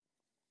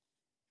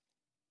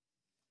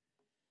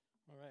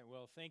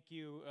Well, thank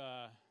you,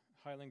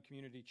 Highland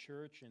Community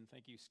Church, and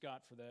thank you,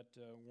 Scott, for that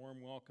warm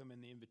welcome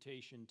and the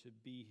invitation to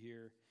be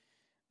here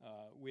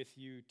with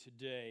you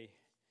today.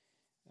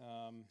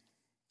 I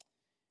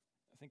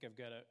think I've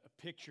got a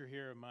picture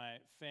here of my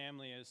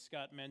family. As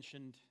Scott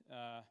mentioned,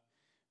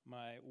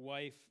 my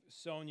wife,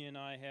 Sonia, and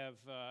I have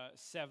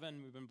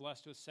 7. We've been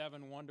blessed with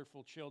 7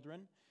 wonderful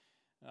children.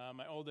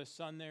 My oldest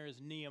son there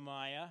is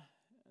Nehemiah.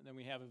 And then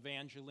we have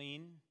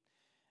Evangeline,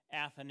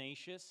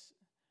 Athanasius,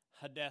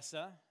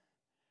 Hadessa,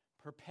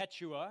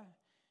 Perpetua,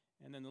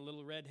 and then the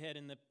little redhead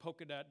in the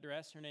polka dot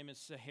dress, her name is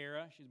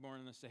Sahara. She's born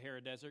in the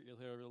Sahara Desert. You'll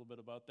hear a little bit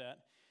about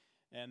that.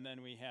 And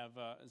then we have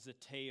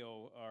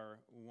Zateo, our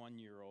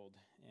 1-year-old.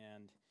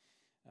 And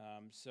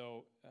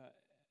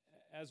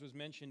as was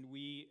mentioned,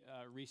 we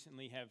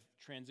recently have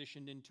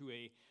transitioned into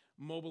a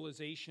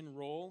mobilization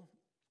role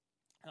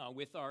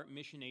with our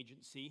mission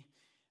agency.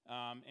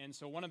 And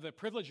so one of the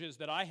privileges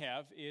that I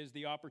have is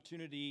the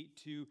opportunity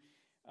to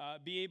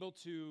be able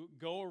to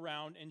go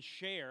around and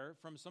share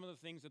from some of the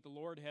things that the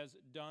Lord has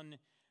done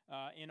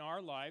in our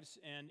lives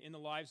and in the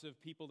lives of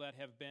people that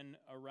have been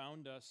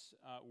around us,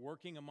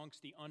 working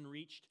amongst the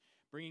unreached,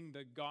 bringing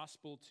the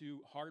gospel to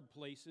hard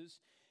places.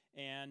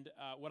 And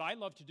what I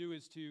love to do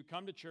is to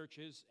come to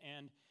churches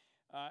and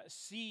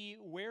see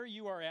where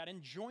you are at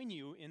and join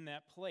you in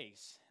that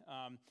place.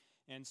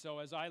 And so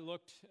as I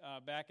looked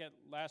back at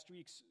last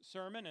week's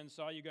sermon and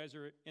saw you guys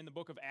are in the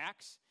book of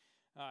Acts,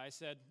 I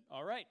said,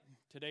 all right,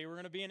 today we're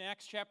going to be in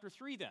Acts chapter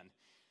 3 then.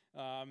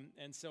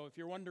 And so if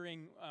you're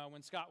wondering,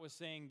 when Scott was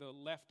saying the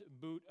left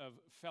boot of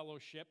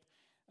fellowship,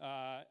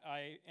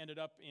 I ended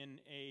up in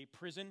a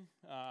prison,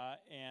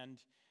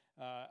 and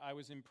I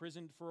was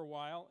imprisoned for a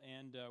while,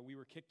 and we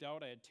were kicked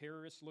out. I had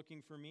terrorists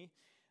looking for me.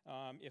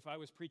 If I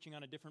was preaching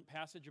on a different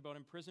passage about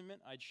imprisonment,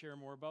 I'd share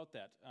more about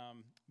that.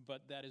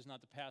 But that is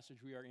not the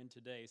passage we are in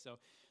today. So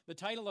the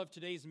title of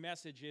today's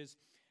message is,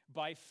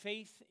 By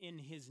Faith in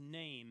His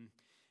Name.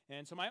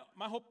 And so my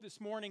hope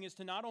this morning is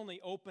to not only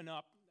open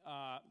up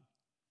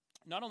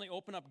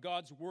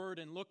God's Word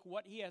and look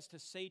what He has to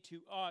say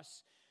to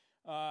us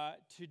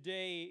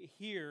today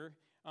here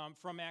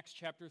from Acts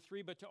chapter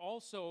 3, but to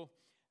also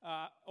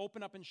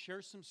open up and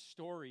share some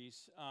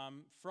stories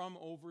from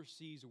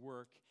overseas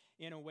work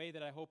in a way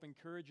that I hope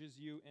encourages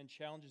you and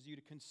challenges you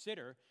to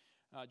consider,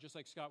 just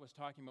like Scott was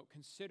talking about,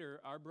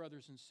 consider our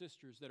brothers and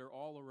sisters that are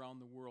all around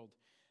the world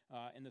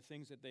and the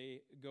things that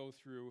they go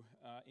through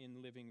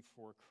in living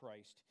for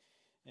Christ.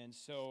 And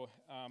so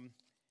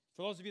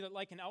for those of you that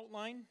like an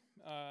outline,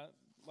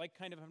 like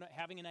kind of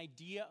having an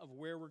idea of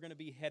where we're going to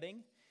be heading,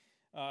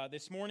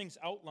 this morning's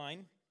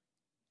outline,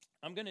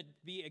 I'm going to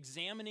be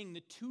examining the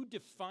 2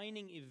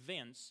 defining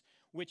events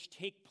which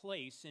take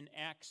place in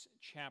Acts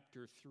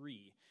chapter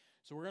 3.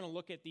 So we're going to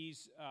look at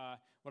these,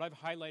 what I've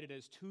highlighted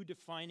as 2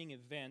 defining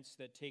events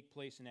that take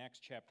place in Acts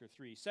chapter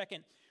 3.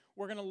 Second,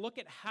 we're going to look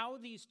at how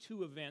these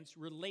 2 events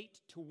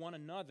relate to one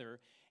another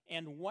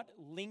and what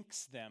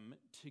links them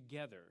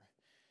together.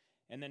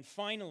 And then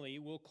finally,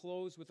 we'll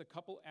close with a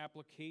couple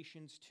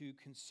applications to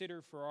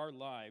consider for our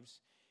lives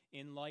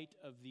in light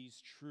of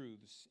these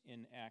truths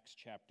in Acts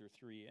chapter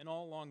 3. And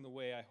all along the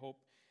way, I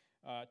hope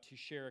to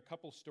share a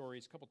couple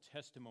stories, a couple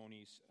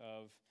testimonies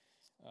of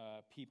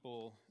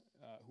people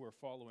who are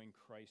following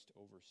Christ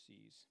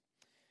overseas.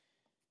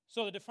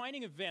 So the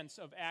defining events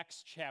of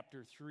Acts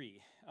chapter 3.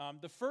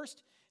 The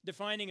first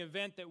defining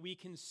event that we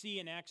can see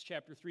in Acts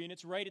chapter 3, and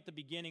it's right at the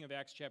beginning of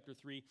Acts chapter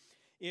 3,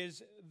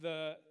 is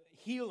the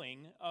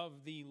healing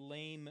of the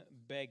lame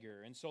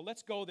beggar. And so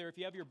let's go there. If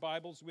you have your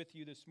Bibles with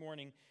you this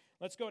morning,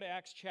 let's go to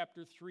Acts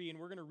chapter 3, and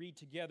we're going to read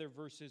together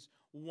verses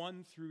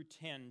 1 through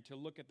 10 to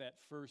look at that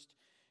first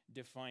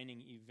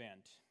defining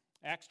event.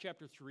 Acts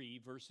chapter 3,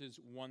 verses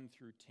 1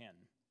 through 10.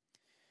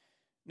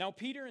 Now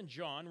Peter and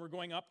John were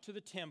going up to the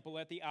temple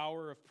at the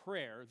hour of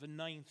prayer, the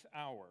 9th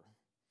hour.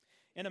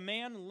 And a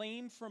man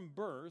lame from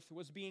birth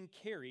was being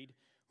carried,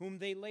 whom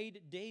they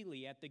laid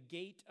daily at the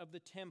gate of the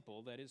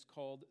temple that is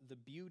called the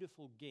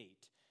Beautiful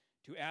Gate,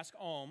 to ask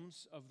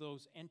alms of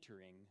those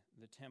entering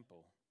the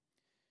temple.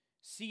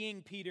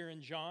 Seeing Peter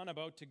and John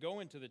about to go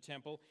into the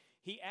temple,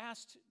 he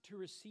asked to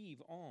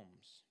receive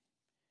alms.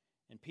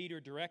 And Peter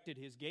directed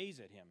his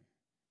gaze at him,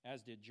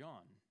 as did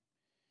John,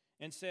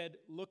 and said,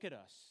 "Look at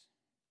us."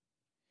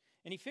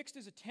 And he fixed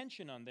his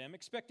attention on them,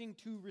 expecting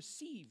to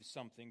receive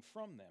something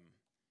from them.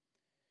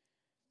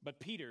 But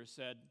Peter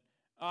said,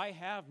 "I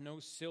have no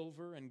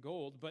silver and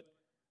gold, but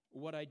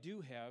what I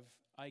do have,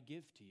 I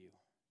give to you.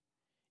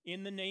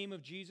 In the name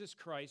of Jesus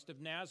Christ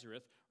of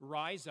Nazareth,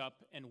 rise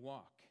up and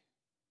walk."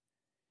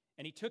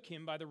 And he took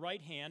him by the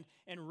right hand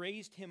and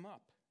raised him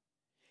up.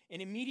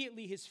 And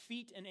immediately his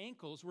feet and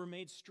ankles were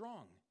made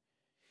strong.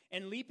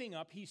 And leaping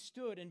up, he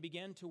stood and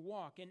began to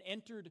walk and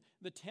entered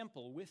the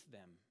temple with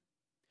them,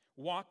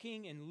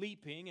 walking and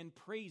leaping and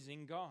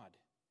praising God.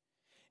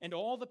 And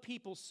all the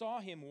people saw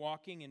him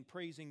walking and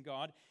praising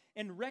God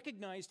and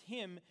recognized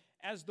him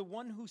as the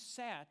one who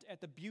sat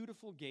at the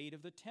beautiful gate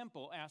of the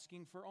temple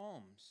asking for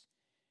alms.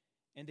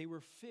 And they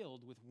were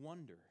filled with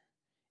wonder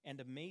and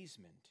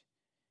amazement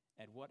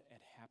at what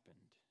had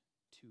happened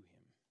to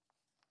him.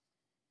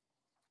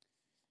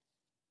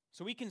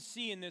 So we can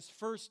see in this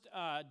first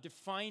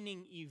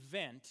defining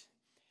event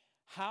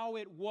how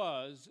it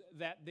was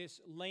that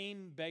this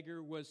lame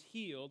beggar was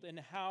healed and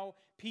how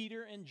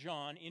Peter and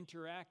John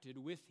interacted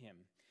with him.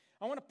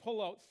 I want to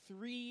pull out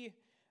three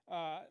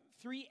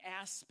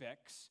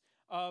aspects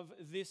of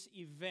this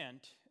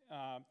event.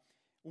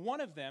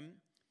 One of them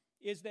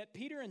is that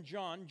Peter and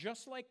John,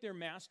 just like their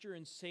master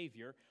and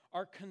Savior,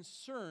 are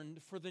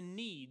concerned for the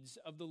needs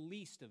of the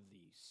least of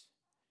these.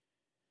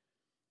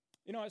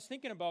 You know, I was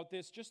thinking about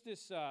this just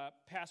this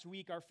past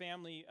week. Our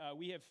family,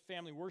 we have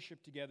family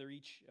worship together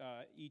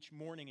each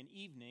morning and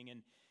evening.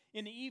 And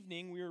in the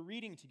evening, we were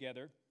reading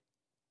together.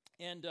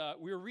 And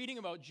we were reading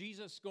about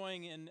Jesus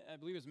going in, I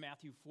believe it was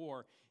Matthew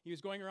 4. He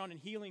was going around and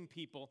healing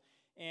people.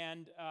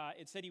 And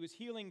it said he was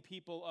healing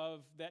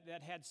people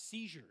that had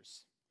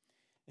seizures.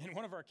 And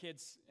one of our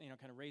kids,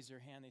 kind of raised their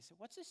hand. They said,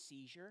 "What's a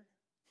seizure?"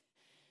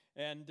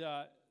 And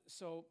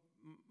so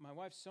my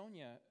wife,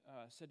 Sonia,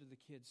 said to the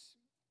kids,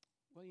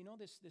 "Well,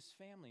 this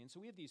family." And so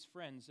we have these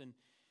friends, and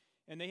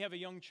they have a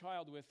young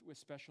child with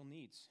special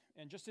needs.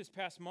 And just this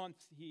past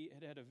month, he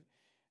had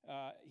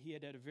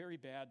had a very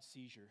bad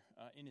seizure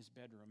in his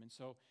bedroom. And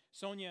so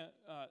Sonia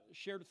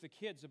shared with the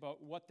kids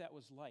about what that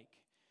was like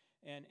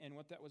and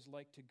what that was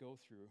like to go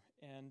through.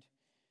 And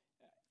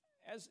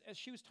as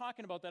she was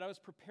talking about that, I was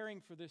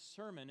preparing for this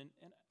sermon,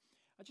 and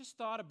I just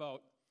thought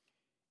about,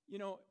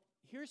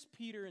 here's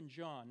Peter and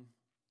John,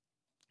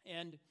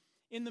 and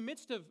in the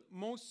midst of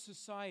most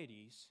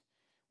societies,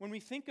 when we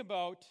think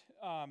about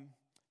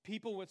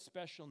people with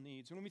special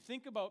needs, when we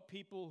think about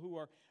people who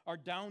are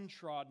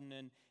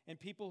downtrodden and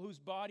people whose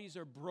bodies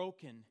are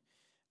broken,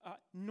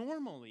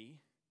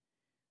 normally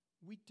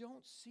we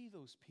don't see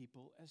those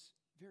people as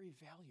very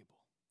valuable.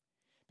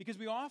 Because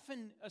we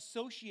often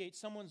associate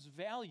someone's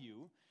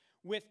value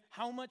with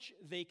how much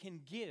they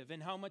can give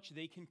and how much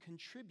they can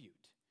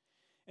contribute.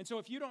 And so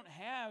if you don't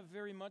have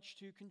very much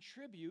to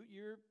contribute,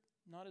 you're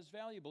not as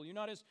valuable. You're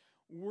not as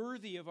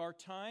worthy of our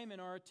time and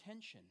our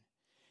attention.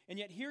 And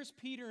yet here's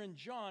Peter and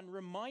John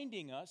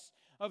reminding us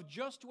of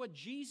just what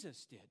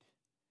Jesus did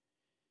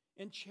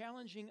and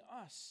challenging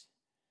us.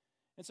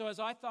 And so as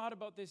I thought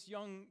about this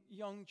young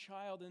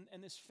child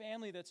and this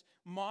family that's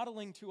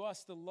modeling to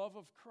us the love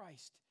of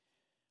Christ,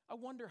 I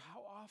wonder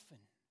how often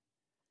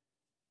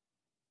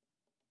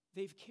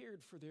they've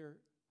cared for their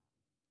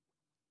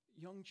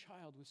young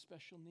child with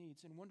special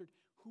needs and wondered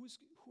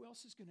who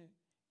else is going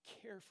to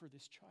care for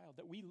this child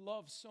that we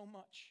love so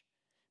much.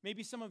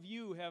 Maybe some of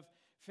you have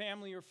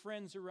family or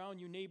friends around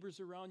you, neighbors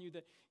around you,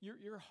 that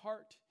your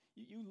heart,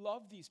 you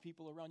love these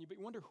people around you, but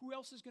you wonder who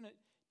else is going to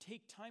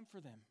take time for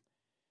them.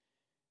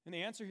 And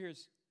the answer here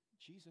is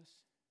Jesus.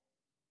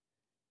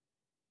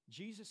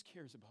 Jesus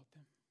cares about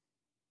them.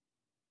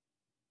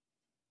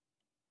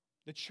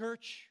 The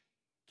church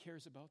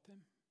cares about them.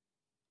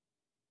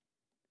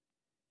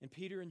 And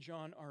Peter and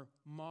John are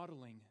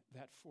modeling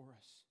that for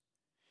us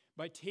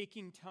by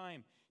taking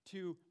time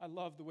to, I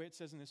love the way it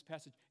says in this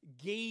passage,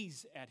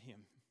 gaze at him.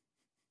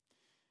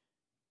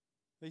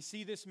 They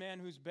see this man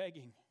who's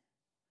begging.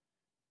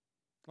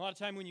 A lot of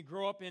time when you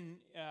grow up and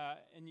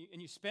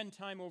you spend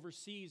time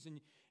overseas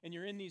and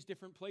you're in these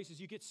different places,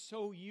 you get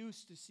so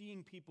used to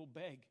seeing people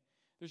beg.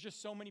 There's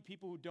just so many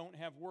people who don't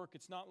have work.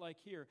 It's not like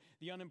here.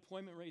 The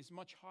unemployment rate is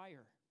much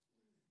higher.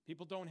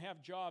 People don't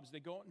have jobs.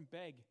 They go out and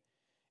beg.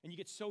 And you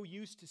get so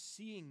used to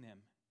seeing them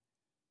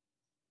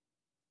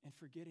and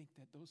forgetting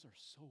that those are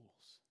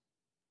souls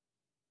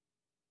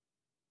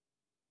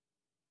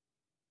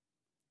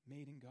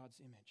made in God's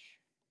image.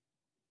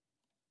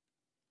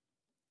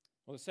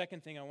 Well, the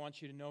second thing I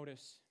want you to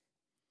notice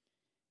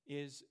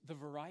is the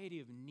variety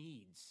of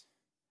needs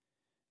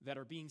that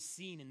are being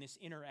seen in this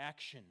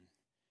interaction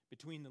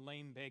between the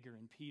lame beggar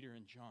and Peter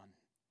and John.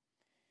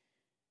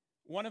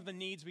 One of the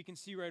needs we can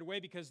see right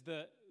away, because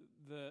the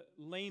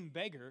lame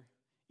beggar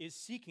is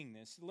seeking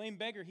this. The lame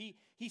beggar,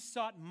 he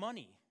sought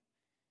money.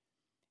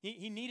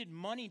 He needed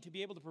money to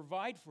be able to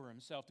provide for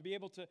himself, to be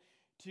able to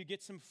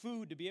get some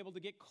food, to be able to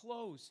get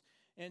clothes.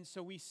 And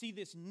so we see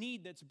this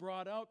need that's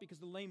brought out because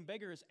the lame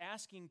beggar is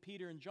asking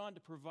Peter and John to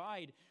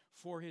provide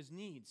for his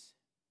needs.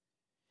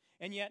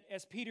 And yet,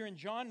 as Peter and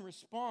John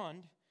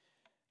respond,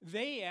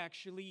 they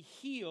actually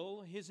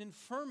heal his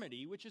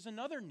infirmity, which is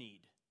another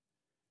need.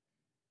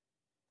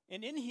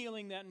 And in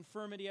healing that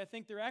infirmity, I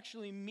think they're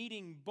actually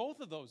meeting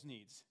both of those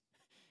needs,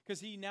 because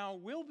he now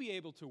will be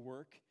able to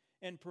work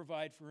and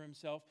provide for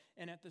himself,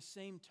 and at the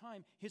same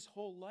time, his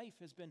whole life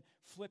has been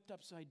flipped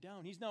upside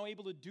down. He's now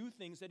able to do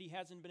things that he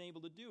hasn't been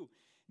able to do.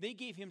 They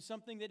gave him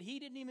something that he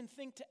didn't even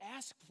think to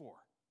ask for.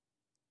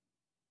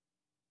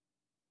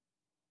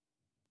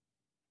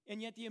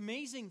 And yet the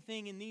amazing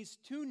thing in these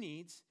two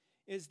needs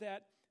is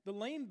that the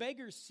lame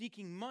beggar's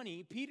seeking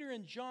money, Peter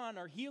and John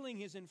are healing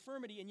his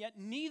infirmity, and yet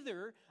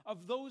neither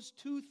of those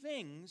two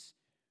things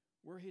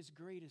were his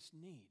greatest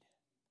need,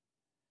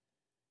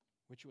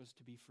 which was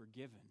to be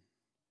forgiven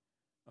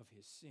of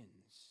his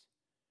sins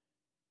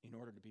in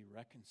order to be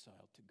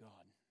reconciled to God.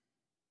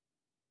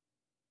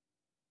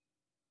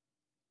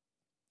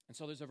 And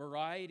so there's a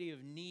variety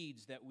of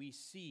needs that we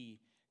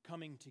see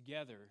coming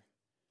together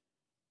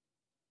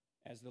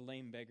as the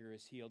lame beggar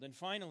is healed. And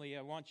finally,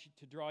 I want you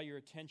to draw your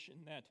attention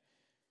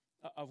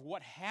of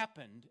what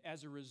happened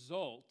as a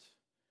result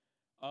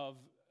of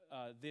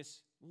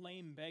this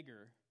lame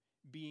beggar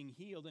being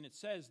healed. And it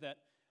says that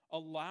a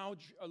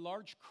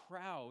large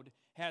crowd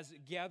has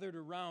gathered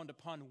around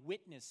upon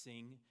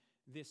witnessing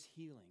this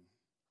healing.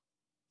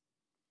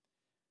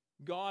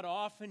 God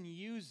often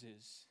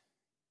uses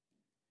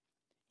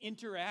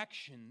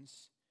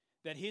interactions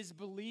that his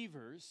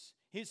believers,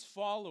 his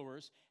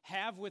followers,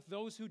 have with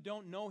those who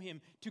don't know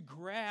him to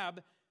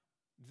grab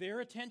their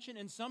attention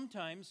and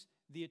sometimes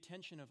the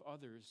attention of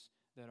others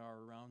that are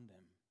around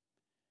them.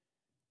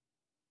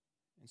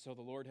 And so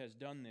the Lord has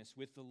done this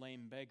with the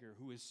lame beggar,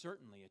 who is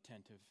certainly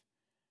attentive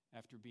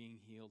after being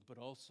healed, but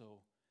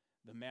also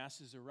the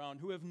masses around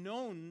who have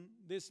known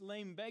this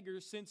lame beggar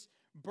since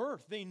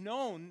birth. They've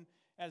known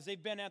as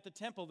they've been at the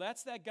temple,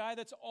 that's that guy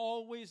that's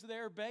always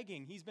there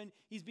begging.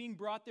 He's being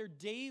brought there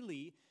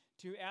daily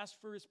to ask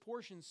for his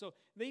portion. So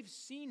they've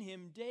seen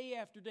him day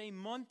after day,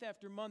 month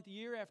after month,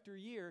 year after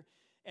year,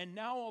 and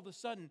now all of a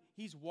sudden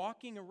he's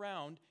walking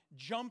around,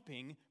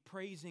 jumping,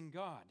 praising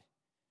God.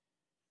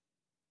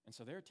 And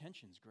so their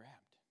attention's grabbed.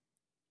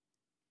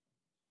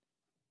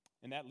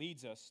 And that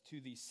leads us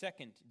to the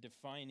second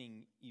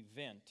defining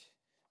event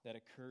that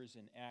occurs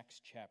in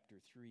Acts chapter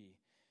 3.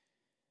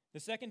 The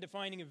second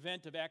defining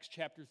event of Acts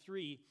chapter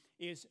 3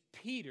 is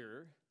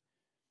Peter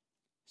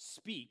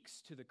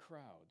speaks to the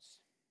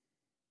crowds.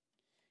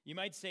 You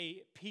might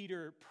say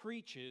Peter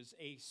preaches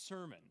a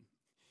sermon.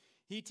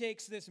 He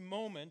takes this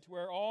moment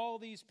where all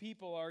these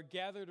people are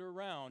gathered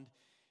around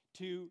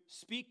to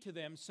speak to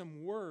them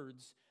some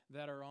words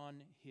that are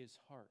on his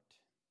heart.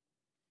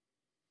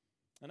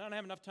 And I don't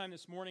have enough time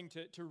this morning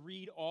to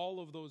read all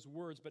of those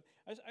words, but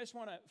I just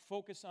want to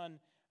focus on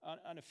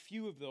a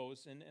few of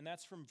those, and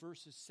that's from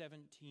verses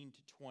 17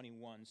 to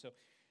 21. So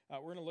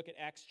we're going to look at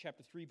Acts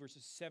chapter 3,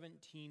 verses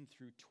 17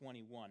 through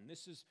 21.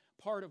 This is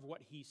part of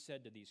what he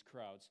said to these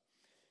crowds.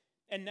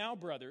 And now,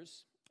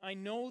 brothers, I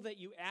know that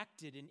you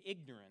acted in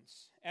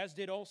ignorance, as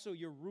did also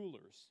your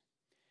rulers.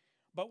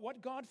 But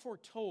what God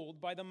foretold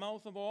by the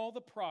mouth of all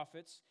the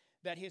prophets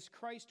that his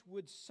Christ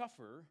would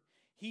suffer,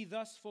 he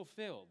thus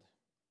fulfilled.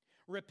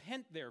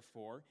 Repent,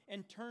 therefore,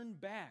 and turn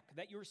back,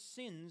 that your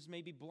sins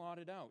may be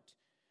blotted out,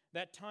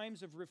 that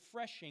times of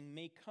refreshing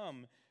may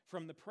come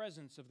from the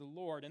presence of the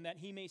Lord, and that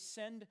he may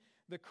send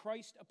the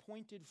Christ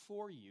appointed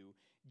for you,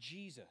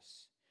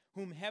 Jesus,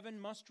 whom heaven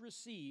must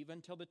receive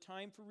until the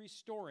time for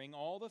restoring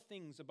all the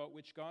things about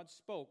which God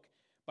spoke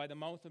by the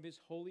mouth of his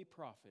holy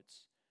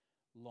prophets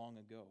long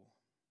ago.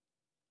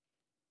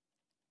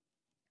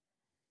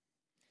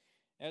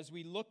 As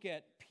we look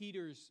at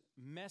Peter's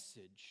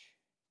message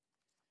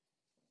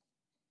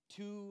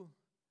to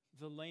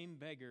the lame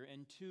beggar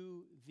and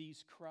to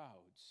these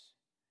crowds,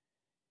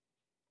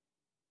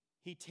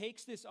 he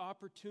takes this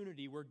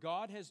opportunity where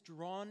God has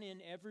drawn in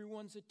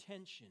everyone's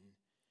attention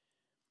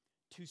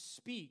to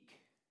speak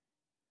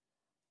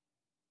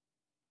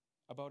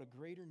about a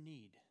greater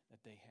need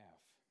that they have.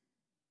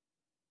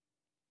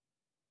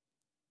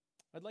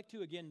 I'd like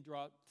to again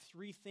draw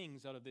three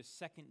things out of this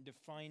second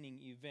defining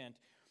event.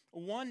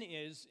 One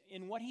is,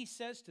 in what he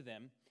says to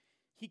them,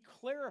 he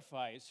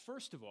clarifies,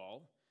 first of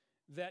all,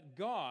 that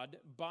God,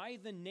 by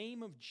the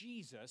name of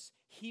Jesus,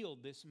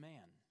 healed this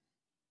man.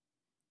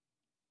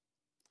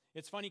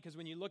 It's funny because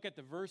when you look at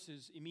the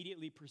verses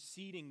immediately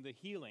preceding the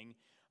healing,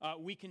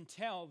 we can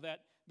tell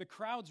that the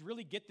crowds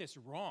really get this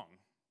wrong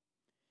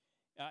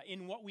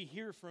in what we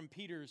hear from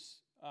Peter's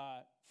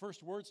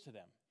first words to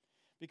them.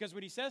 Because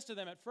what he says to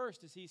them at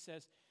first is he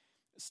says,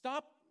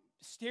 stop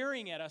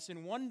staring at us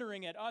and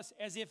wondering at us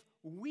as if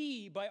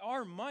we, by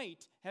our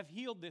might, have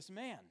healed this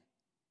man.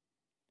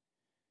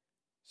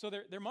 So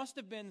there must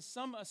have been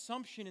some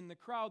assumption in the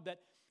crowd that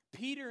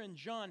Peter and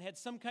John had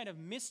some kind of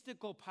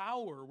mystical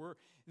power where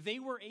they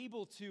were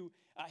able to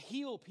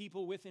heal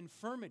people with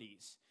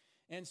infirmities.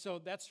 And so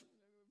that's,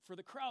 for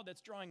the crowd,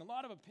 that's drawing a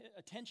lot of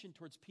attention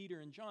towards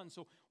Peter and John.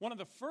 So one of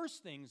the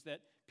first things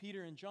that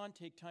Peter and John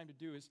take time to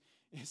do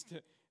is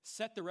to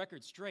set the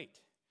record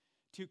straight,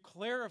 to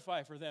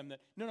clarify for them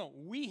that, no,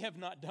 we have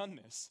not done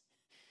this,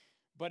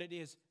 but it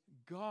is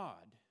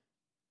God,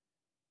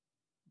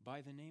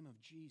 by the name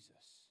of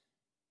Jesus,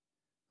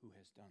 who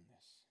has done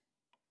this.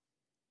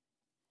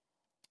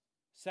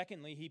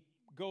 Secondly, he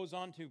goes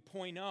on to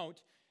point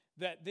out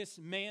that this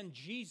man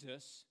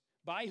Jesus,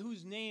 by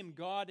whose name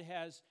God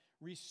has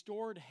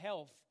restored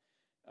health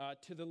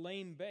to the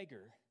lame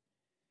beggar,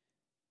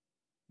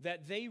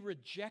 that they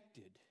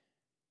rejected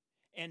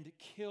and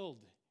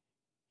killed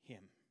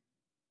him,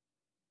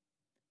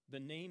 the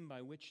name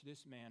by which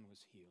this man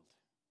was healed.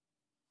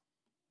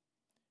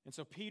 And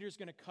so Peter's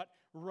going to cut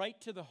right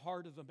to the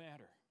heart of the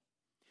matter.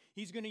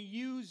 He's going to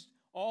use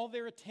all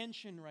their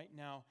attention right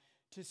now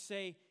to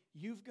say,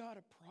 you've got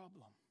a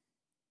problem.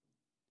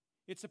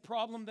 It's a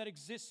problem that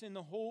exists in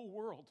the whole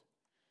world.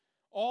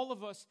 All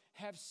of us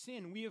have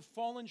sinned. We have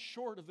fallen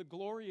short of the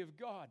glory of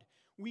God.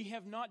 We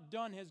have not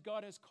done as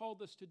God has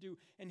called us to do.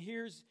 And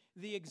here's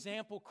the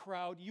example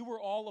crowd. You were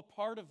all a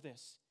part of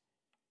this.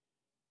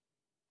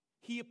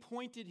 He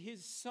appointed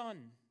His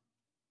Son,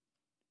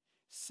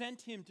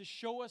 sent Him to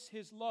show us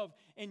His love,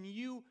 and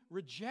you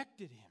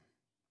rejected Him.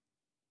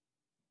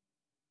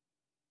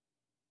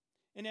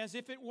 And as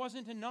if it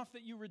wasn't enough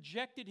that you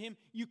rejected Him,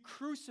 you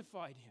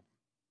crucified Him.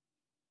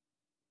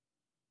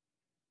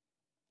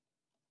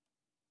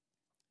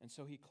 And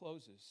so He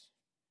closes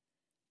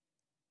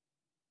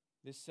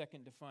this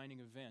second defining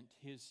event,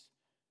 His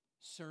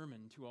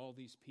sermon to all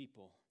these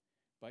people,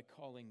 by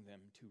calling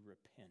them to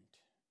repent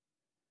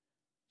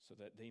so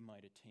that they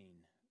might attain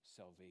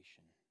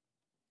salvation.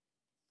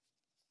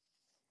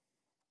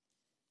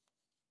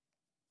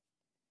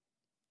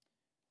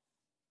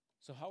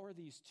 So how are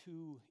these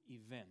two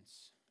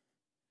events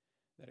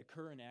that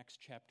occur in Acts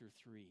chapter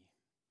 3,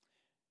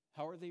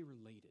 how are they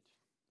related?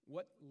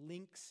 What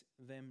links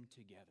them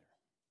together?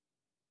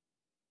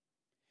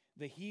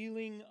 The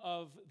healing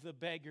of the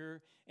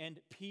beggar and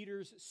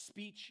Peter's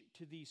speech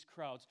to these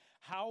crowds,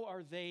 how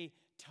are they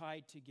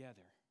tied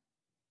together?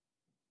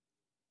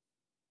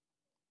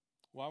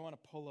 Well, I want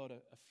to pull out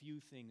a few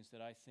things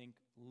that I think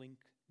link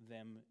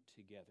them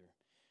together.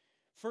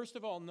 First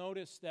of all,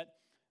 notice that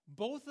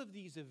both of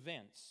these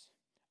events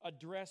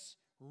address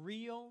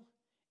real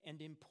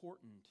and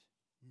important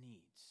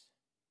needs.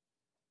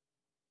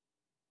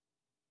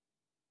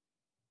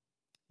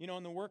 You know,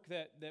 in the work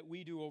that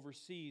we do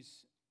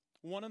overseas,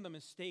 one of the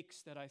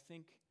mistakes that I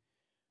think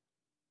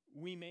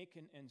we make,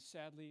 and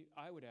sadly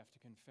I would have to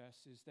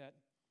confess, is that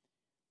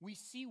we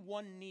see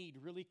one need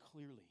really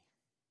clearly.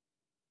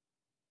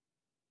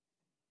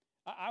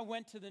 I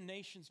went to the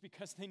nations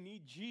because they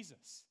need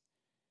Jesus.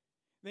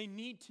 They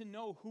need to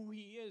know who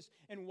He is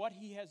and what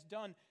He has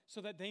done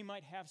so that they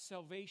might have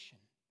salvation.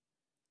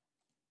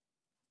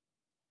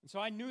 And so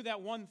I knew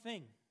that one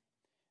thing.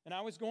 And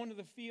I was going to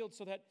the field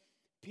so that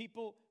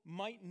people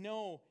might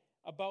know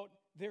about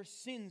their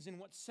sins and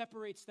what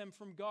separates them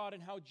from God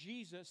and how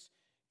Jesus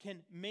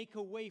can make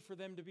a way for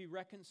them to be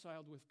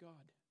reconciled with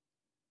God.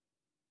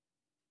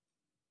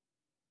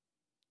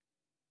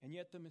 And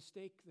yet the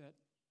mistake that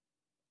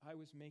I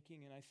was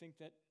making, and I think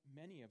that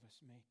many of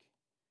us make,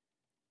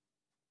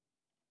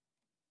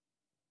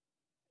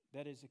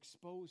 that is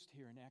exposed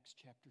here in Acts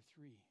chapter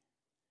 3,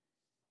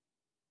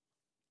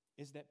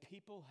 is that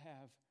people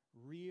have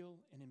real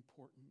and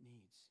important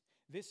needs.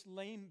 This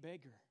lame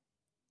beggar,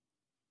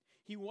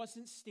 he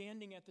wasn't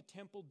standing at the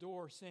temple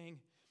door saying,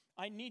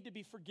 I need to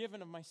be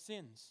forgiven of my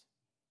sins.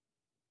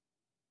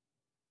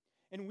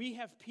 And we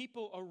have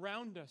people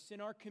around us in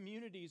our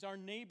communities, our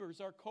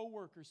neighbors, our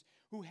coworkers,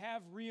 who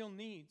have real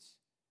needs.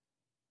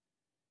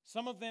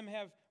 Some of them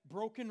have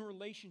broken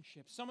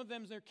relationships. Some of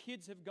them, their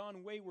kids have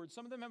gone wayward.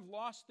 Some of them have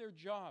lost their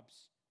jobs.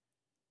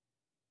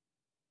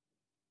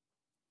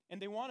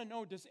 And they want to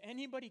know, does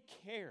anybody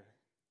care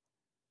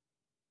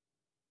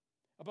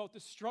about the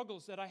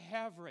struggles that I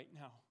have right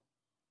now?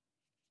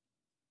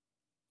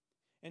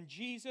 And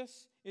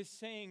Jesus is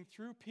saying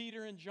through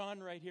Peter and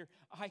John right here,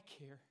 I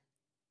care.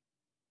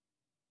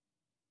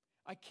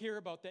 I care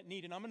about that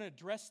need, and I'm going to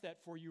address that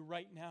for you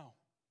right now.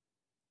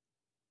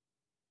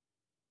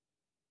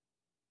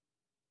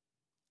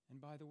 And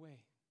by the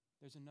way,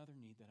 there's another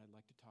need that I'd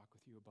like to talk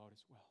with you about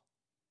as well.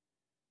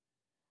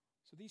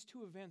 So these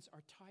two events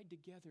are tied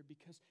together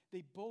because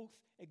they both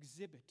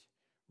exhibit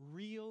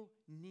real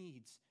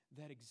needs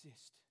that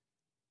exist.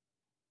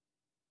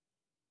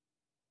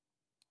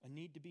 A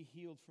need to be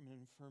healed from an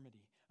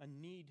infirmity, a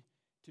need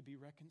to be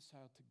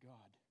reconciled to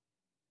God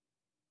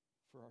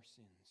for our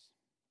sins.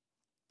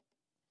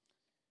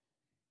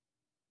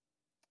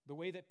 The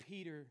way that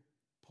Peter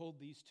pulled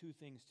these two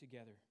things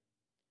together.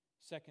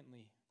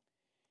 Secondly,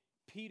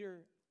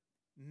 Peter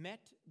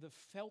met the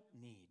felt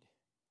need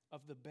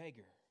of the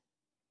beggar,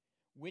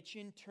 which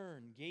in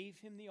turn gave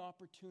him the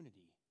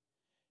opportunity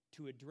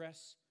to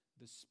address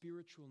the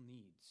spiritual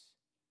needs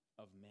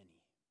of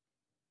many.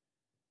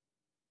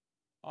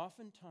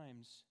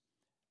 Oftentimes,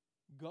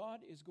 God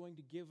is going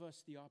to give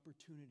us the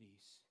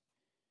opportunities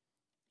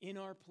in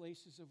our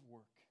places of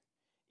work,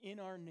 in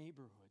our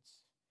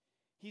neighborhoods.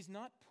 He's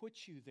not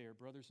put you there,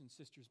 brothers and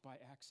sisters, by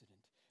accident.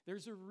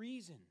 There's a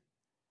reason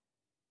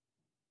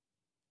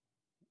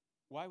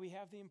why we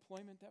have the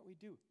employment that we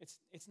do.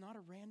 It's not a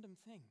random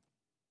thing.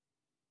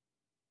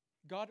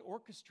 God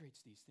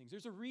orchestrates these things.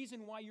 There's a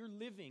reason why you're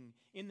living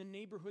in the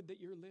neighborhood that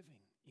you're living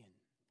in.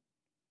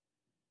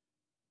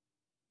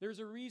 There's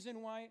a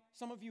reason why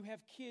some of you have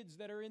kids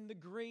that are in the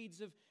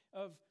grades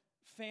of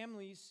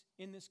families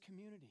in this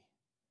community.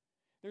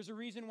 There's a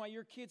reason why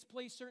your kids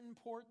play certain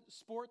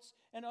sports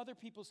and other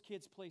people's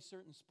kids play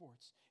certain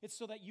sports. It's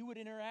so that you would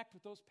interact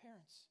with those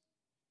parents.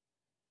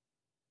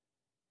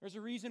 There's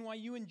a reason why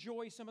you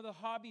enjoy some of the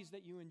hobbies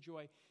that you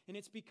enjoy, and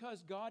it's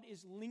because God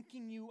is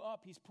linking you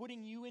up. He's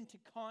putting you into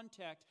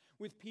contact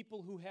with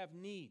people who have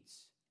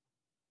needs.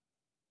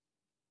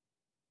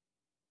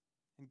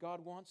 And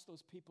God wants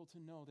those people to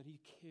know that He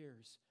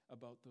cares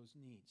about those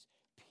needs.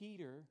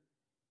 Peter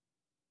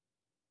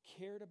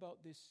cared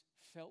about this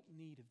felt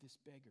need of this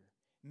beggar,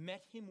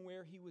 met him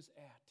where he was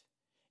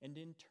at, and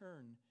in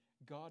turn,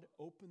 God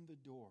opened the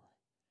door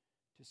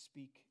to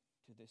speak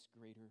to this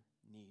greater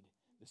need.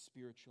 the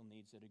spiritual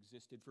needs that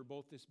existed for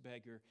both this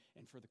beggar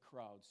and for the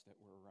crowds that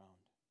were around.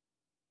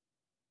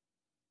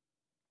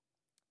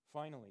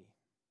 Finally,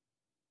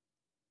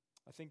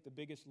 I think the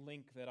biggest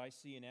link that I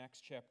see in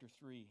Acts chapter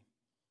 3,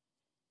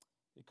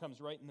 it comes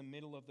right in the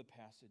middle of the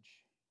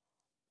passage.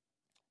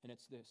 And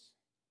it's this: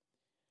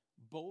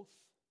 both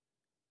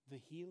the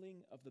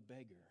healing of the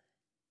beggar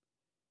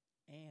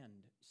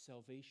and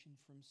salvation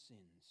from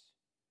sins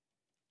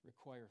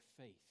require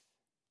faith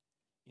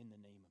in the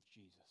name of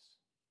Jesus.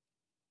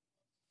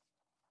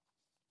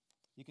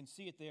 You can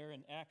see it there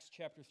in Acts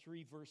chapter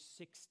 3, verse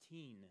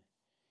 16.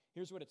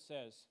 Here's what it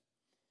says.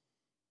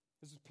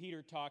 This is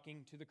Peter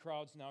talking to the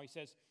crowds now. He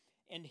says,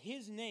 "And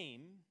his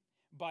name,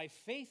 by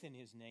faith in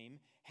his name,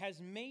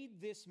 has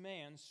made this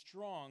man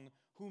strong,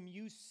 whom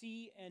you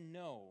see and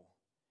know.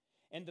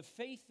 And the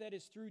faith that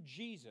is through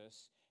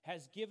Jesus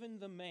has given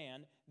the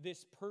man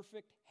this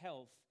perfect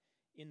health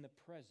in the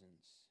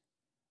presence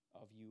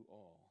of you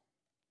all."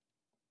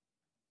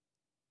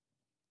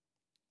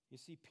 You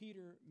see,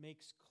 Peter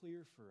makes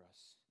clear for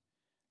us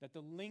that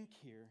the link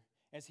here,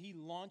 as he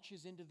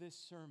launches into this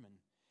sermon,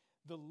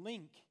 the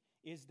link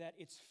is that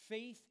it's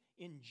faith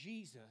in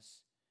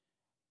Jesus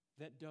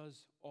that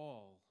does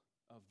all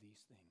of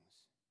these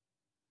things.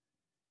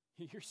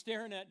 You're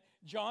staring at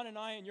John and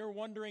I and you're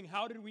wondering,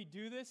 how did we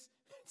do this?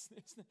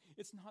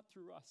 It's not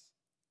through us.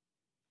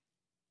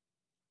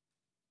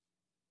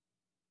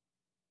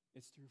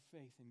 It's through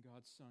faith in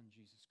God's Son,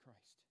 Jesus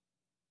Christ.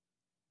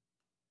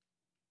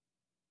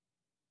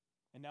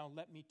 And now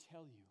let me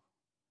tell you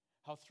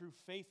how through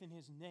faith in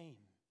his name,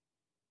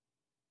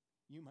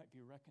 you might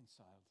be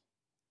reconciled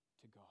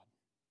to God,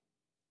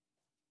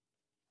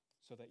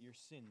 so that your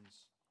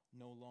sins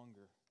no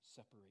longer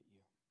separate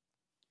you.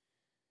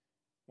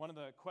 One of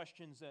the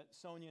questions that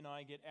Sonia and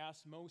I get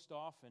asked most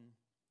often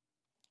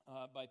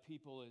by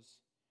people is,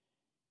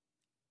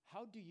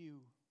 how do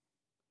you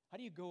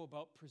go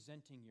about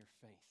presenting your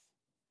faith?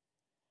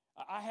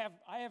 I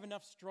have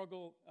enough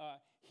struggle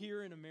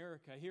here in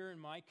America, here in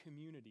my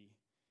community,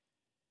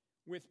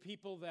 with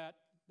people that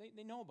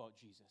they know about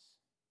Jesus.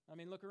 I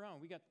mean, look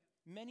around. We got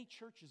many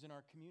churches in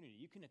our community.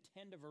 You can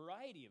attend a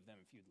variety of them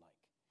if you'd like.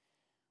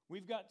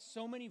 We've got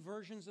so many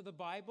versions of the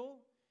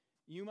Bible,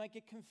 you might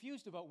get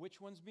confused about which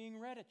one's being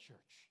read at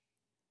church.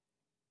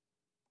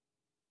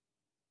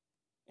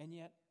 And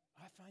yet,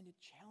 I find it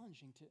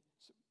challenging to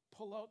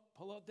pull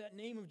out that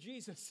name of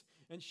Jesus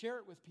and share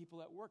it with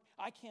people at work.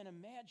 I can't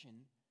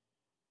imagine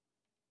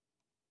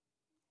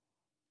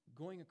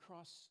going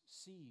across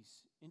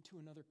seas into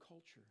another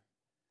culture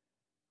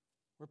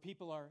where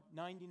people are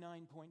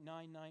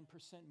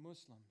 99.99%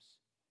 Muslims,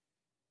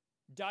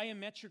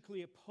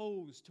 diametrically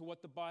opposed to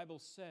what the Bible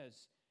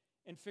says,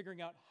 and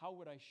figuring out how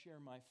would I share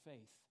my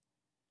faith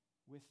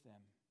with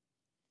them.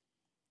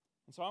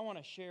 And so I want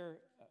to share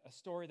a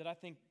story that I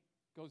think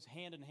goes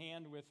hand in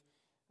hand with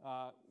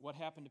what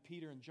happened to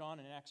Peter and John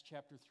in Acts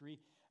chapter 3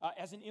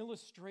 as an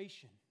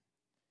illustration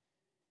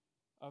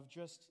of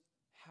just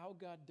how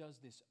God does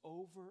this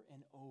over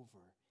and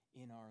over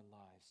in our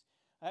lives.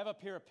 I have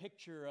up here a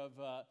picture of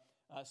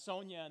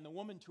Sonia, and the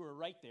woman to her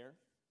right there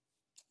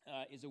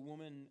is a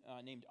woman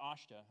named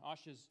Ashta.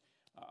 Ashta's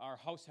our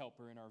house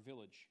helper in our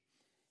village.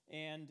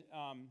 And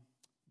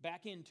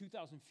back in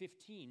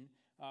 2015,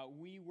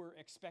 we were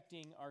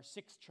expecting our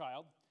sixth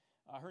child.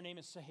 Her name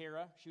is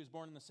Sahara. She was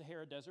born in the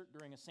Sahara Desert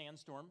during a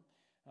sandstorm,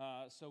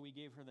 so we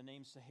gave her the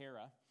name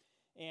Sahara.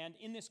 And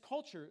in this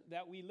culture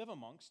that we live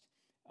amongst,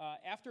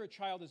 after a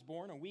child is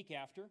born, a week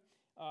after,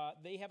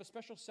 they have a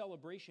special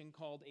celebration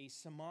called a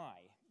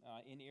Samai.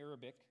 In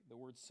Arabic, the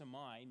word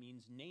Samai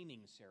means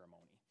naming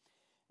ceremony.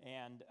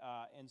 And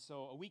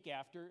so a week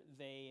after,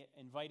 they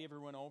invite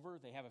everyone over,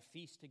 they have a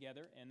feast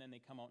together, and then they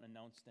come out and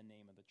announce the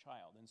name of the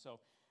child. And so,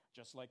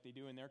 just like they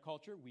do in their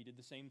culture, we did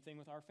the same thing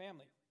with our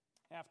family.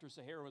 After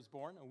Sahara was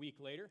born, a week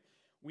later,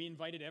 we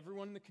invited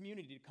everyone in the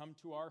community to come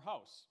to our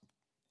house.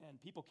 And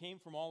people came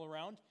from all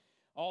around,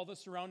 all the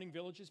surrounding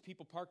villages.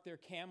 People parked their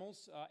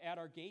camels at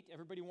our gate.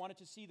 Everybody wanted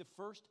to see the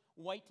first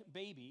white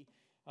baby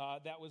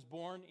that was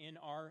born in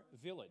our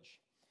village.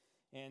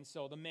 And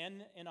so the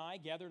men and I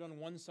gathered on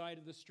one side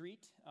of the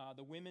street.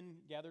 The women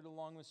gathered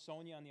along with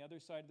Sonia on the other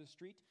side of the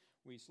street.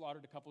 We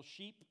slaughtered a couple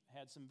sheep,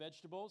 had some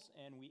vegetables,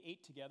 and we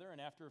ate together.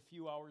 And after a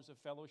few hours of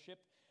fellowship,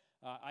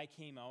 I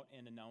came out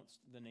and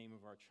announced the name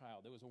of our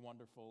child. It was a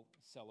wonderful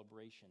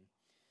celebration.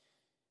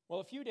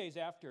 Well, a few days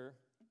after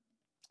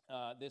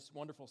this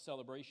wonderful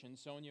celebration,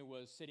 Sonia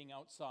was sitting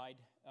outside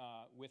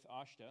with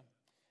Ashta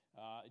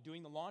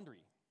doing the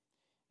laundry.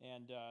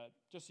 And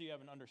just so you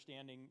have an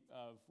understanding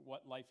of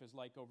what life is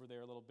like over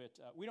there a little bit,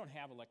 we don't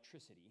have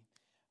electricity,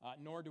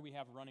 nor do we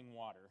have running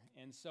water.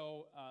 And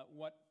so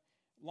what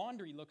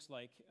laundry looks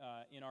like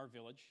in our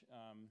village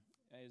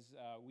is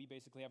we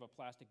basically have a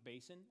plastic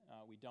basin.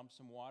 We dump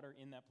some water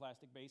in that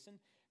plastic basin,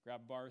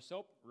 grab a bar of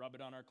soap, rub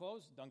it on our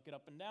clothes, dunk it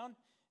up and down,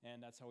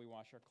 and that's how we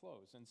wash our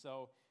clothes. And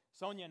so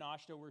Sonia and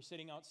Ashta were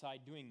sitting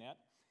outside doing that,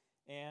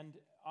 and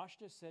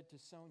Ashta said to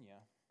Sonia,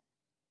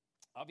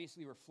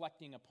 obviously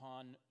reflecting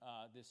upon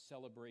this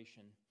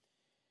celebration,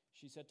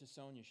 she said to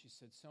Sonia, she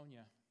said,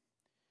 Sonia,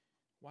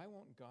 why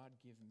won't God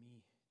give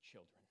me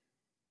children?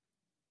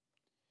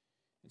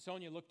 And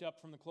Sonia looked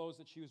up from the clothes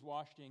that she was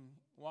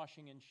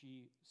washing, and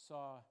she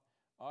saw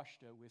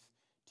Ashta with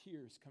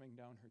tears coming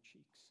down her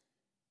cheeks.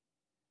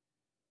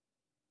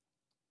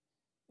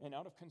 And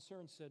out of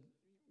concern said,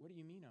 what do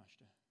you mean,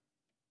 Ashta?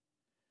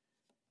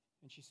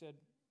 And she said,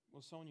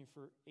 well, Sonia,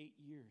 for 8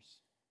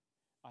 years,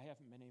 I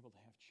haven't been able to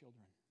have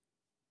children.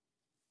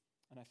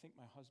 And I think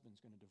my husband's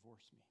going to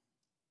divorce me.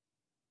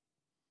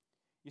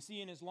 You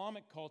see, in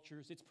Islamic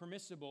cultures, it's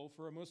permissible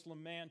for a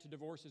Muslim man to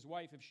divorce his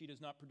wife if she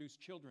does not produce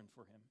children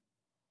for him.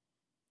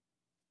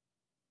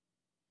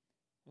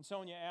 And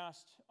Sonia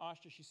asked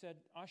Ashta, she said,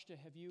 Ashta,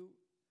 have you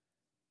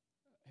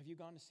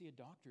gone to see a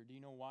doctor? Do you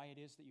know why it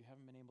is that you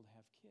haven't been able to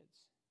have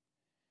kids?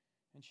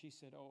 And she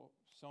said, oh,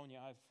 Sonia,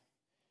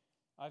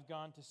 I've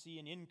gone to see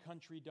an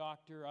in-country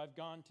doctor. I've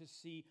gone to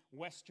see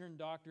Western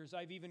doctors.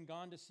 I've even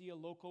gone to see a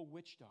local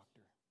witch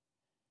doctor.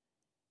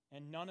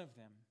 And none of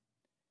them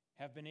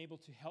have been able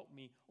to help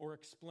me or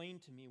explain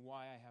to me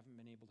why I haven't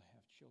been able to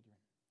have children.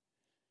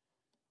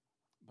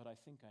 But I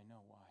think I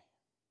know why.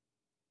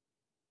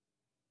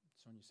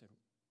 Sonia said,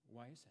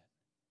 why is that?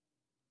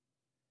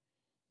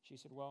 She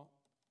said, well,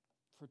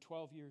 for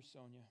 12 years,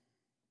 Sonia,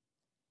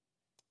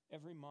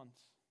 every month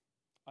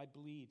I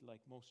bleed like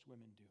most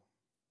women do,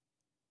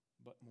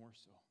 but more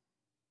so.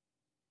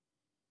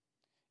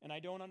 And I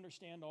don't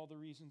understand all the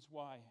reasons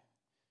why,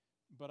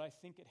 but I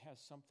think it has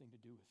something to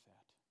do with that.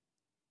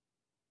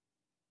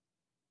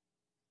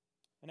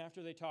 And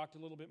after they talked a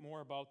little bit more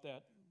about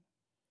that,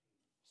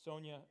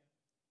 Sonia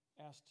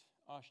asked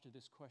Ashta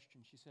this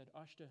question. She said,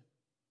 Ashta,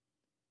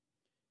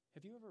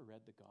 have you ever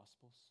read the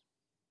Gospels?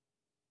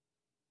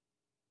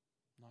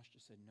 And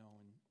Ashta said, no.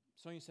 And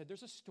Sonia said,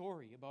 there's a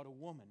story about a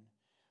woman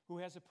who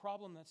has a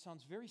problem that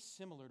sounds very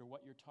similar to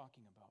what you're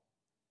talking about.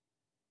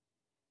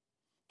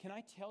 Can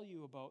I tell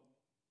you about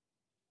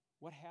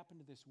what happened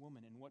to this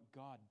woman and what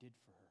God did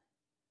for her?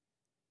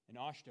 And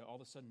Ashta, all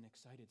of a sudden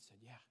excited, said,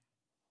 yeah.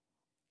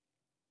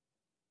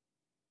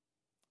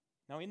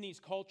 Now, in these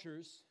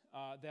cultures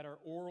that are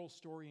oral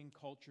storying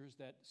cultures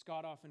that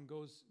Scott often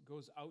goes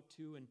out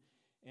to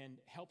and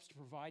helps to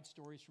provide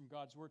stories from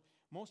God's Word,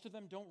 most of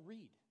them don't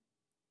read.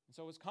 And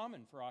so it's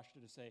common for Ashta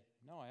to say,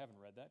 no, I haven't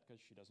read that because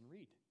she doesn't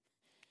read.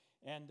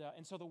 And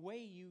so the way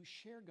you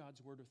share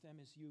God's Word with them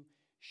is you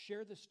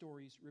share the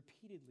stories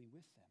repeatedly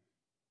with them.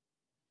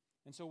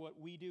 And so what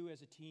we do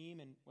as a team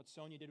and what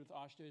Sonia did with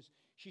Ashta is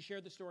she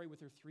shared the story with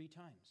her 3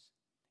 times.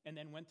 And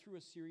then went through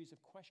a series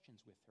of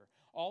questions with her,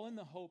 all in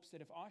the hopes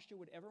that if Ashta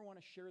would ever want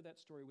to share that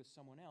story with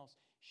someone else,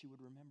 she would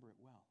remember it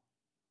well.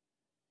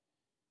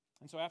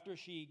 And so after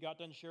she got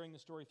done sharing the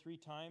story 3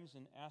 times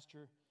and asked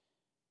her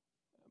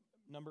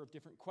a number of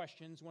different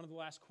questions, one of the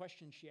last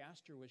questions she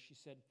asked her was, she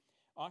said,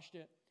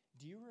 Ashta,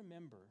 do you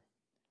remember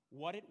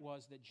what it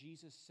was that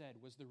Jesus said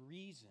was the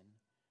reason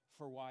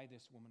for why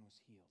this woman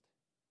was healed?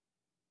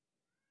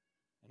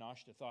 And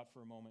Ashta thought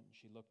for a moment, and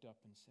she looked up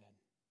and said,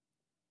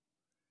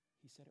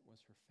 he said it was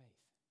her faith.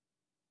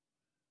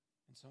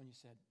 And Sonia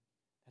said,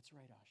 that's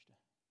right, Ashta.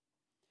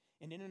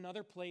 And in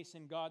another place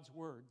in God's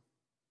Word,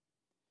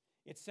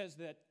 it says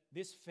that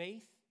this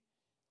faith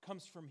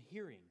comes from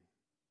hearing,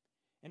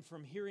 and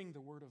from hearing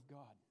the Word of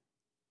God.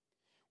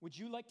 Would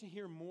you like to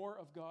hear more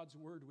of God's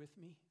Word with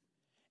me?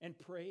 And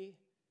pray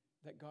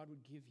that God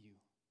would give you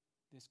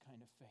this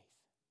kind of faith.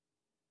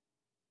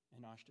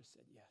 And Ashta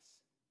said yes.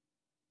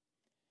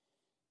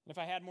 And if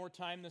I had more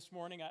time this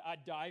morning,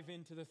 I'd dive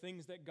into the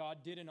things that God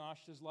did in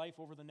Ashta's life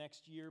over the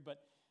next year,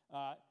 but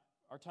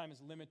our time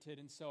is limited,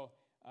 and so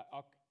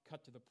I'll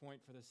cut to the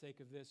point for the sake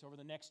of this. Over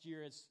the next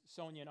year, as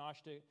Sonia and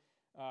Ashta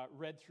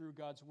read through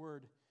God's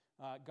Word,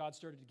 God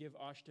started to give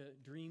Ashta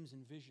dreams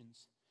and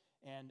visions,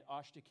 and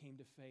Ashta came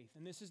to faith.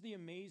 And this is the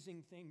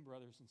amazing thing,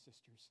 brothers and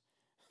sisters,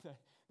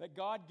 that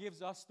God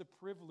gives us the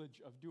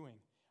privilege of doing.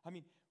 I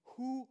mean,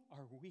 who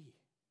are we?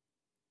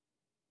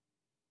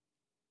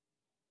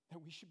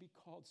 That we should be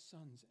called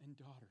sons and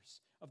daughters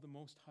of the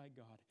Most High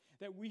God.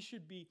 That we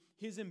should be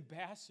His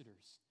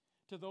ambassadors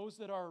to those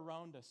that are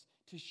around us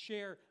to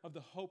share of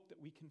the hope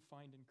that we can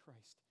find in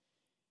Christ.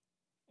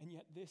 And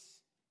yet this,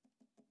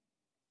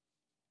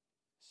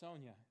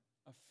 Sonia,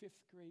 a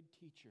 5th grade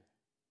teacher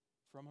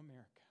from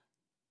America,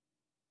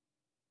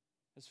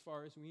 as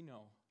far as we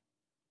know,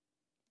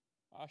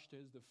 Ashta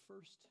is the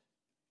first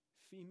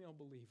female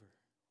believer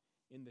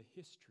in the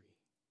history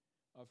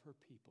of her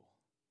people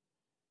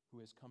who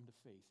has come to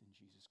faith in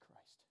Jesus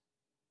Christ.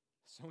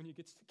 Sonia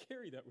gets to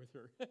carry that with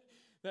her.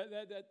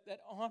 that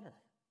honor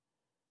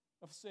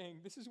of saying,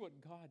 this is what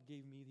God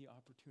gave me the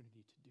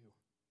opportunity to do.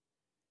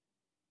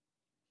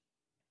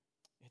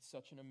 It's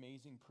such an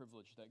amazing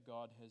privilege that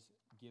God has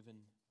given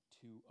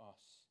to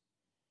us.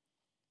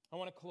 I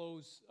want to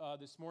close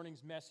this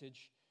morning's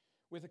message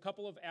with a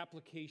couple of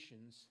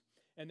applications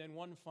and then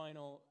one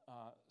final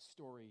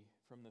story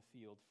from the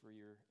field for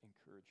your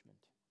encouragement.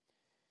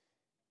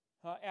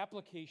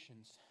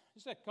 Applications.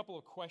 Just a couple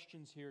of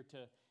questions here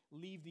to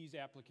leave these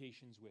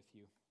applications with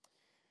you.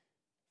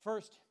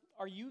 First,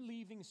 are you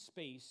leaving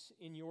space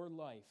in your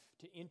life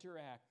to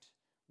interact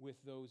with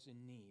those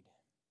in need?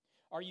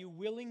 Are you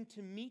willing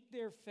to meet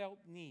their felt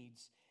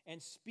needs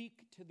and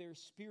speak to their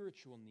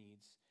spiritual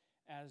needs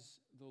as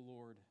the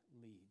Lord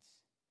leads?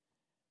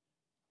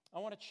 I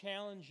want to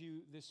challenge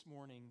you this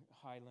morning,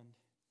 Highland.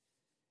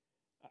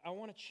 I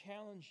want to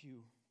challenge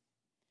you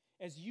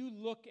as you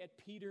look at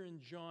Peter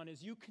and John,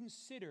 as you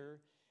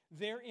consider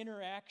their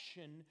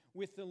interaction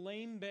with the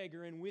lame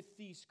beggar and with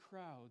these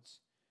crowds.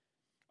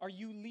 Are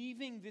you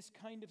leaving this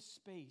kind of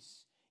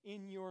space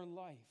in your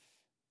life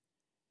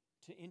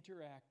to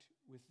interact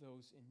with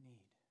those in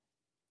need?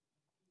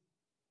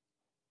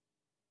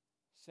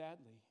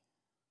 Sadly,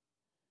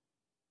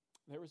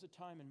 there was a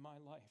time in my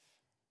life.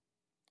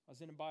 I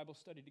was in a Bible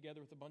study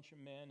together with a bunch of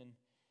men,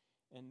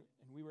 and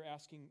we were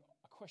asking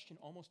a question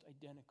almost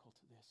identical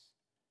to this.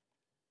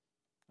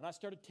 And I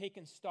started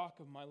taking stock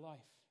of my life.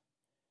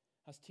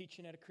 I was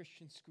teaching at a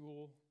Christian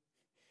school.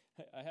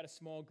 I had a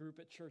small group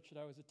at church that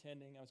I was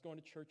attending. I was going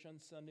to church on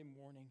Sunday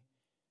morning.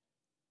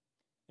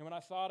 And when I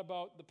thought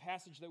about the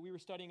passage that we were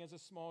studying as a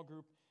small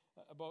group,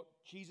 about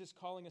Jesus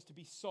calling us to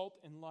be salt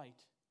and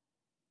light,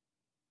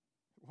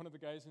 one of the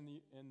guys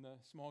in the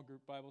small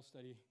group Bible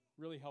study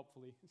really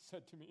helpfully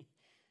said to me,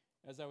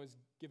 as I was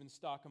giving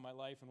stock of my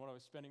life and what I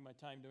was spending my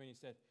time doing, he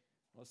said,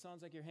 "Well, it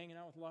sounds like you're hanging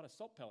out with a lot of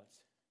salt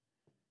pellets."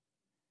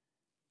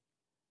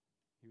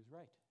 He was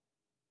right.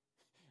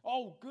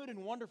 Oh, good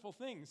and wonderful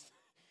things.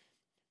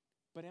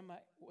 But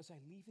was I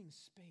leaving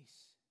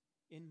space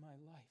in my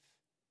life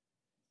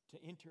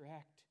to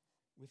interact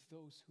with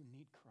those who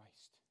need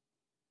Christ?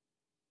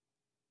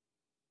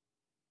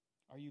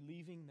 Are you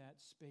leaving that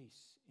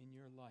space in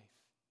your life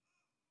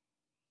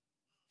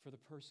for the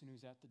person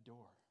who's at the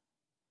door,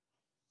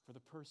 for the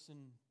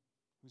person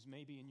who's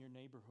maybe in your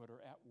neighborhood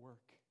or at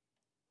work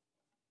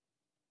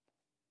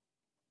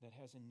that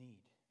has a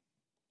need?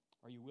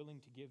 Are you willing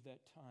to give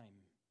that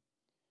time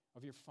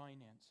of your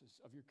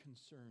finances, of your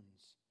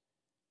concerns,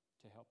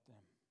 to help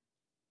them?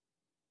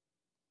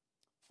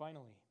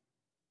 Finally,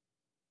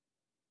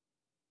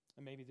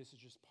 and maybe this is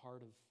just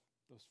part of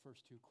those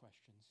first two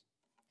questions,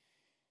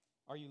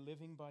 are you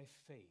living by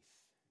faith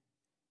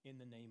in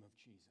the name of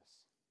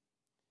Jesus?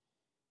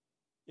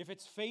 If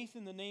it's faith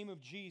in the name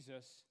of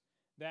Jesus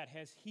that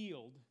has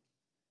healed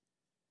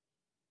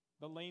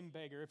the lame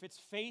beggar, if it's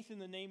faith in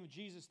the name of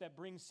Jesus that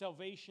brings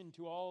salvation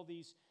to all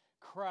these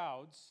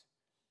crowds,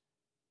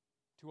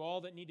 to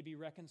all that need to be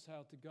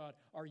reconciled to God,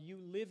 are you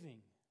living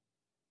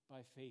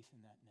by faith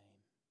in that name?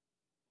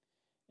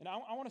 And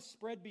I want to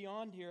spread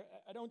beyond here.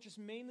 I don't just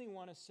mainly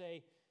want to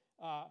say,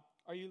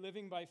 are you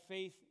living by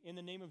faith in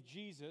the name of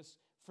Jesus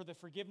for the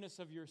forgiveness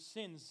of your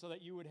sins so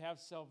that you would have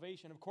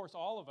salvation? Of course,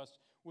 all of us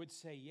would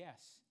say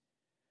yes.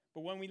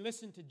 But when we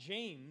listen to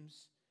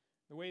James,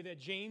 the way that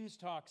James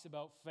talks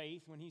about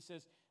faith, when he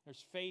says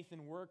there's faith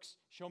and works,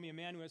 show me a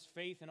man who has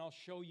faith and I'll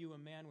show you a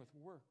man with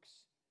works.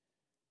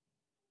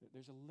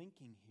 There's a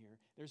linking here.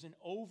 There's an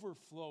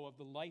overflow of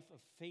the life of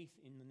faith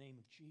in the name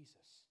of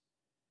Jesus.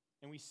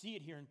 And we see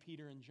it here in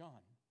Peter and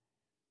John.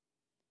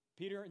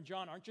 Peter and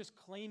John aren't just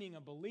claiming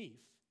a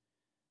belief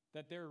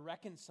that they're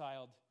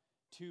reconciled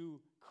to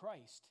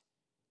Christ,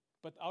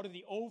 but out of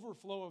the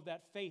overflow of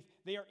that faith,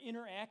 they are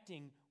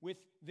interacting with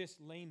this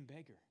lame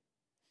beggar.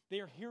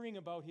 They are hearing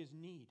about his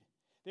need.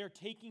 They are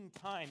taking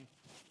time.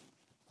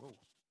 Whoa.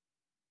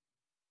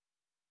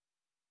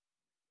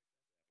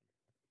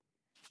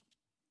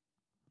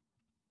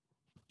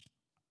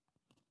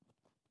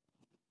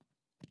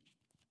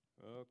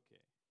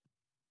 Okay.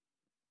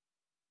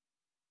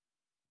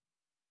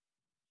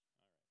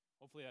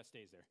 Hopefully that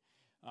stays there.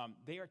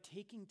 They are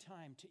taking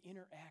time to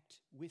interact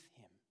with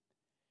him.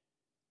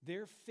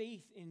 Their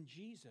faith in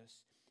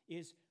Jesus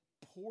is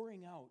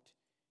pouring out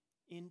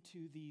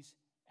into these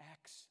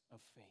acts of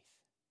faith.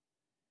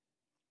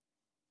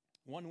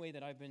 One way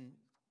that I've been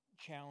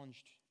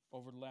challenged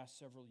over the last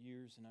several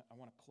years, and I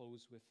want to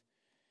close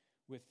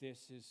with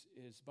this,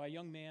 is by a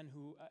young man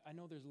who, I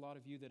know there's a lot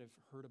of you that have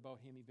heard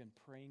about him. You've been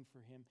praying for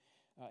him.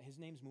 His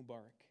name's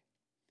Mubarak.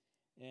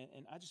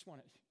 And I just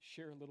want to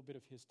share a little bit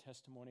of his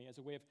testimony as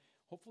a way of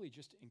hopefully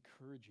just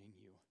encouraging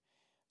you.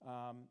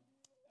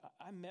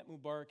 I met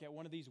Mubarak at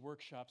one of these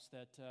workshops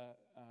that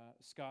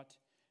Scott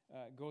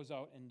goes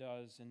out and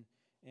does.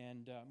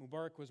 And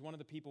Mubarak was one of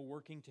the people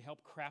working to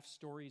help craft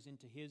stories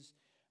into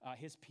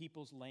his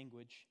people's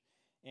language.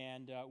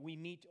 And we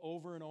meet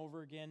over and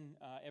over again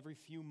every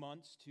few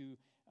months to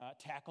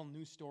tackle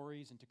new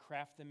stories and to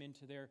craft them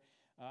into their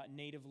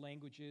native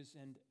languages.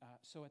 And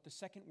so at the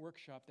second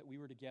workshop that we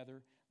were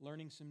together,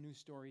 learning some new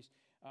stories,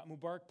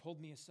 Mubarak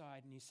pulled me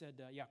aside and he said,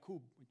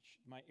 Yaqub, which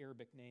is my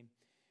Arabic name,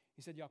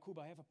 he said, Yaqub,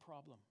 I have a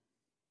problem.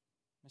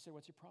 I said,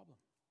 what's your problem?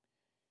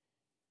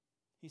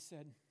 He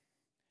said,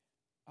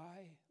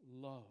 I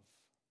love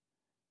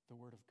the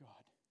Word of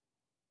God.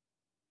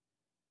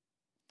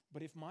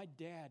 But if my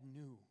dad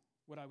knew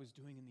what I was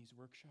doing in these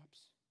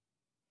workshops,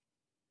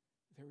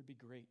 there would be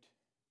great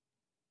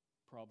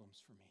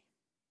problems for me.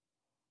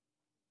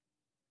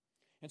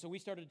 And so we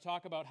started to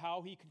talk about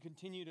how he could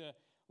continue to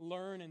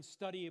learn and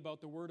study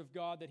about the Word of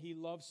God that he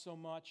loves so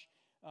much,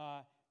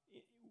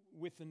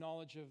 with the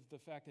knowledge of the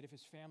fact that if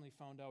his family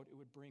found out, it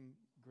would bring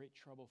great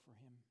trouble for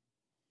him.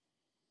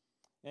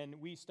 And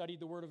we studied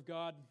the Word of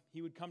God.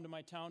 He would come to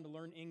my town to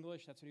learn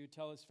English. That's what he would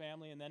tell his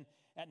family. And then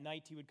at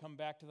night, he would come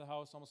back to the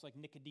house, almost like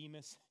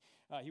Nicodemus.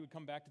 He would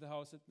come back to the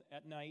house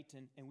at night,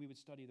 and we would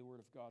study the Word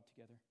of God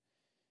together.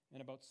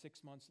 And about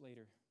 6 months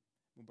later,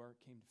 Mubarak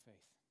came to faith.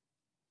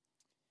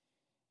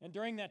 And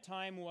during that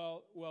time,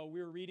 while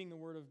we were reading the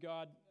Word of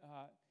God,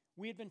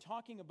 we had been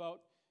talking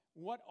about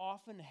what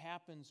often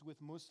happens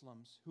with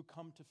Muslims who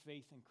come to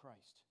faith in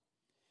Christ.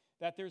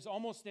 That there's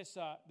almost this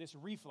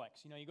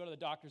reflex. You go to the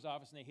doctor's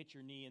office and they hit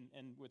your knee,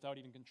 and without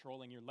even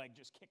controlling, your leg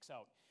just kicks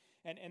out.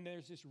 And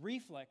there's this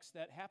reflex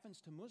that happens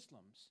to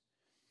Muslims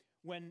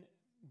when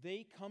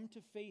they come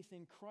to faith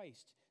in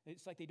Christ.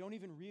 It's like they don't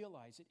even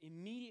realize it.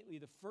 Immediately,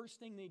 the first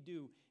thing they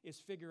do is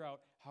figure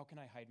out, how can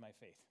I hide my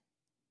faith?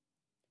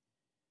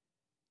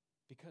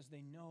 Because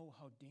they know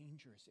how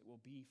dangerous it will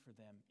be for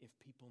them if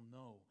people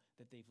know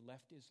that they've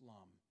left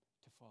Islam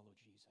to follow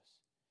Jesus.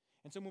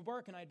 And so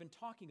Mubarak and I had been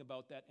talking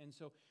about that. And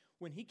so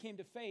when he came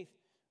to faith,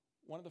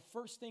 one of the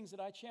first things that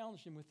I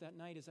challenged him with that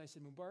night is I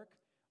said, Mubarak,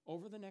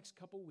 over the next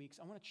couple weeks,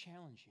 I want to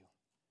challenge you.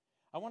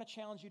 I want to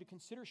challenge you to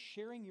consider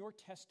sharing your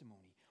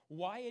testimony,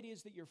 why it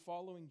is that you're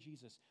following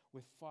Jesus,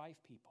 with 5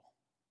 people.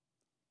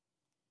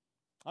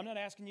 I'm not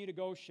asking you to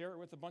go share it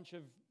with a bunch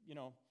of,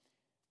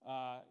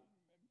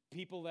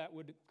 people that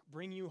would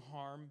bring you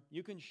harm.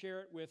 You can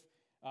share it with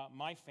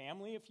my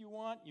family if you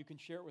want. You can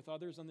share it with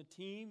others on the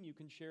team. You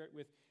can share it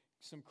with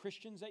some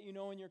Christians that you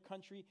know in your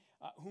country,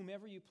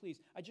 whomever you please.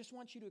 I just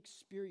want you to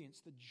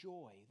experience the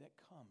joy that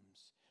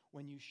comes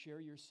when you share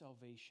your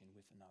salvation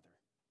with another.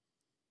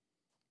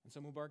 And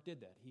so Mubarak did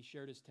that. He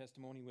shared his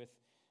testimony with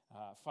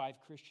 5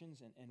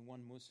 Christians and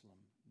 1 Muslim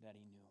that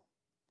he knew.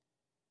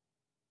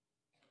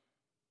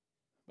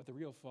 But the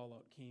real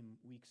fallout came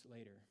weeks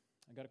later.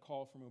 I got a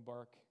call from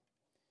Mubarak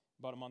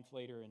about a month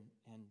later,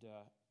 and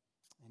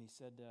he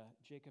said,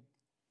 Jacob,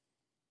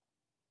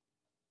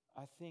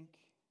 I think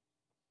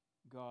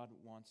God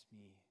wants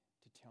me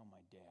to tell my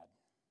dad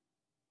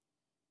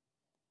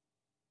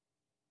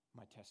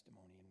my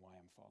testimony and why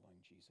I'm following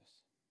Jesus.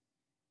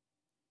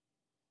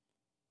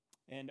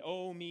 And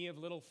oh, me of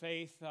little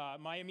faith,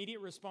 my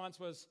immediate response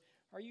was,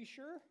 are you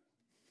sure?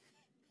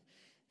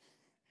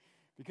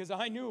 Because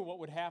I knew what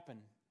would happen,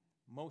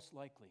 most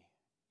likely,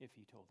 if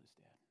he told his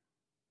dad.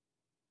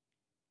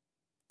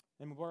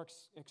 And Mubarak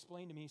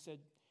explained to me, he said,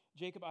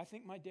 Jacob, I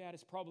think my dad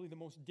is probably the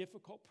most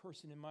difficult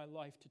person in my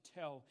life to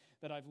tell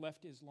that I've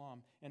left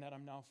Islam and that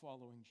I'm now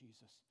following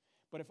Jesus.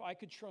 But if I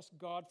could trust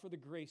God for the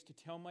grace to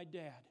tell my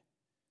dad,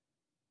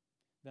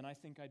 then I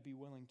think I'd be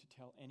willing to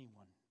tell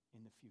anyone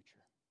in the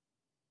future.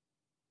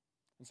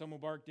 And so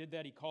Mubarak did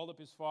that. He called up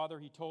his father,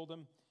 he told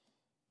him,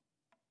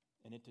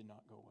 and it did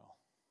not go well.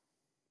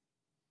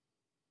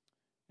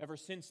 Ever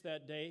since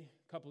that day,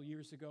 a couple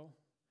years ago,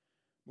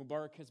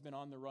 Mubarak has been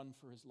on the run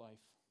for his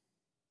life.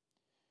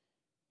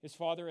 His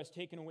father has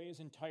taken away his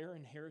entire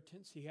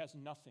inheritance. He has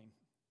nothing.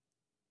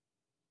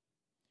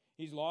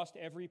 He's lost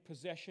every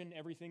possession,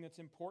 everything that's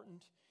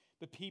important.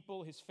 The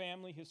people, his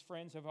family, his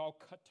friends have all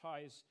cut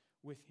ties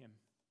with him.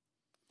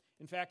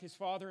 In fact, his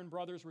father and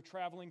brothers were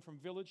traveling from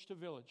village to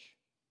village,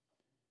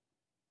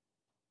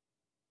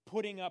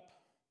 putting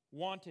up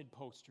wanted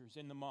posters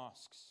in the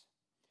mosques,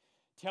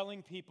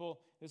 telling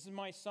people, this is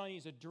my son,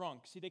 he's a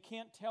drunk. See, they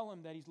can't tell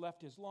him that he's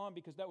left Islam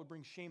because that would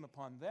bring shame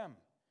upon them.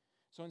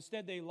 So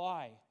instead they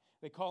lie.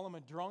 They call him a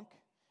drunk.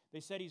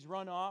 They said he's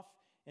run off,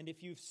 and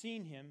if you've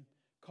seen him,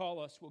 call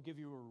us, we'll give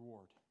you a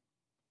reward.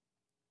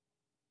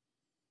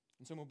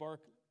 And so Mubarak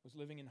was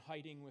living in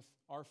hiding with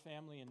our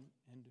family and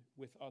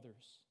with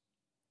others.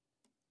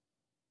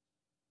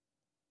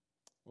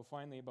 Well,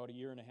 finally, about a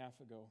year and a half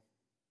ago,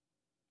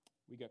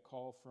 we got a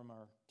call from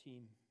our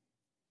team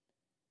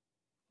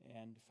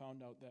and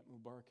found out that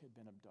Mubarak had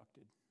been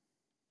abducted.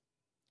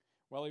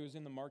 While he was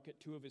in the market,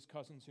 2 of his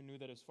cousins who knew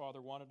that his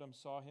father wanted him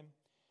saw him.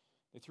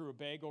 They threw a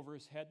bag over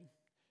his head,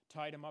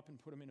 tied him up,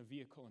 and put him in a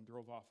vehicle and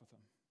drove off with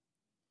him.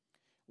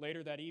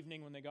 Later that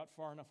evening, when they got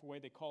far enough away,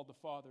 they called the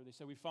father. They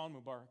said, we found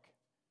Mubarak.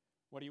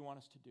 What do you want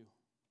us to do?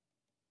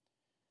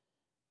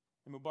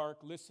 And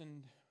Mubarak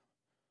listened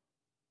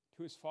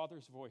to his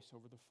father's voice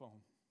over the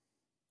phone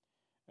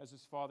as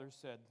his father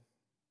said,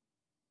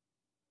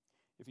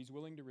 if he's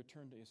willing to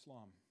return to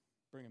Islam,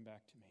 bring him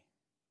back to me.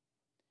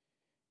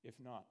 If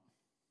not,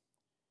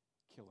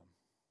 kill him.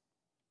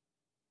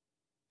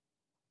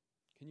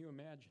 Can you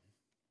imagine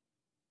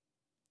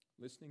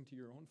listening to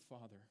your own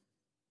father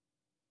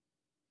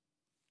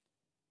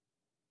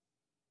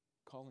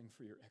calling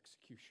for your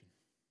execution?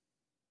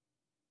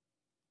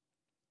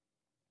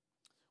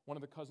 One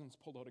of the cousins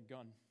pulled out a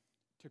gun,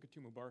 took it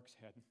to Mubarak's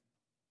head,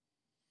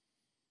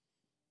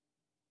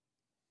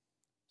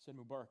 said,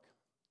 Mubarak,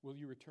 will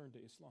you return to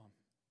Islam?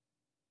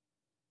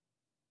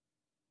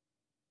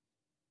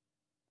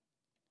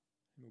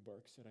 And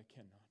Mubarak said, I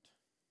cannot.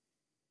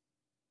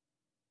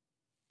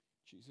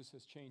 Jesus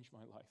has changed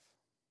my life.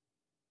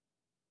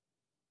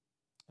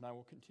 and I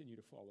will continue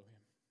to follow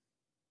him.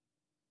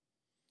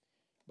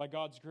 By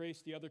God's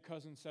grace, the other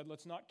cousin said,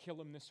 let's not kill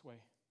him this way.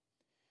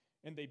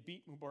 And they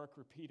beat Mubarak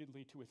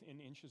repeatedly to within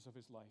inches of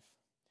his life.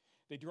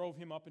 They drove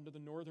him up into the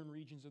northern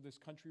regions of this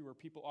country where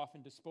people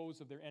often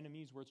dispose of their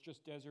enemies, where it's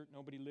just desert,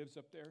 nobody lives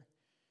up there.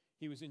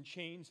 He was in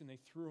chains, and they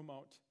threw him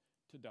out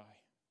to die.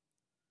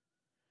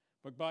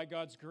 But by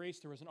God's grace,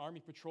 there was an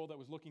army patrol that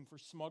was looking for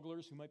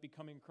smugglers who might be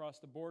coming across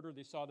the border.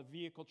 They saw the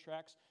vehicle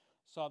tracks,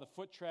 saw the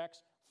foot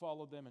tracks,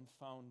 followed them, and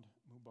found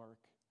Mubarak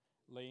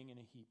laying in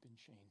a heap in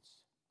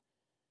chains.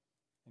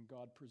 And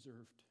God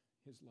preserved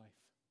his life.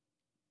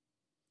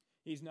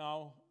 He's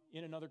now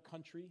in another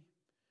country.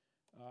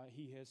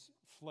 He has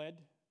fled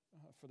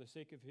for the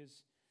sake of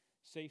his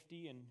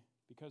safety and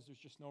because there's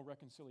just no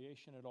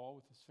reconciliation at all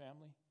with his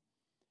family.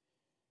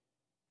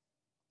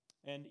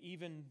 And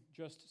even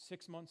just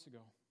 6 months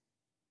ago,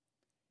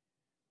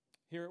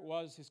 here it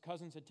was, his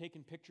cousins had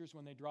taken pictures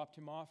when they dropped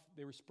him off.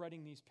 They were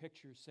spreading these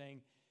pictures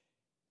saying,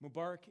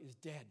 Mubarak is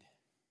dead.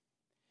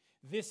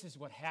 This is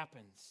what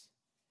happens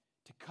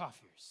to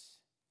kafirs.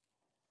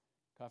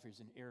 Kafir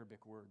is an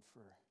Arabic word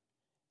for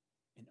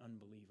an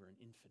unbeliever, an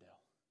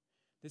infidel.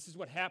 This is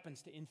what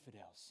happens to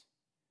infidels.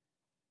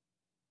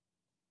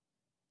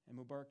 And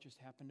Mubarak just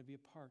happened to be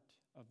a part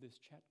of this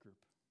chat group.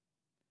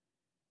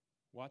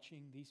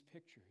 Watching these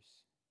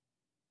pictures,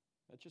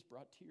 that just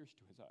brought tears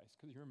to his eyes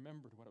because he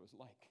remembered what it was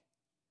like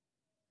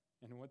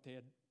and what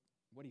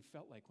he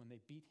felt like when they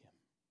beat him.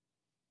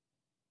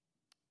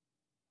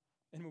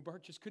 And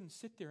Mubarak just couldn't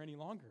sit there any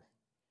longer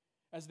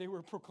as they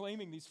were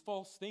proclaiming these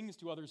false things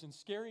to others and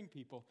scaring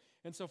people.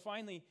 And so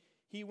finally,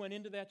 he went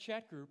into that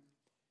chat group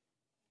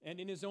and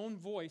in his own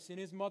voice, in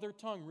his mother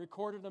tongue,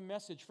 recorded a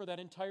message for that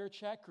entire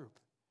chat group.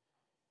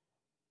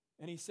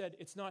 And he said,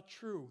 it's not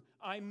true.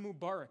 I'm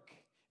Mubarak.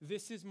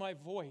 This is my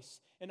voice.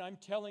 And I'm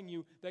telling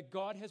you that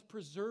God has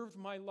preserved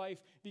my life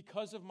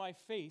because of my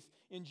faith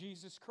in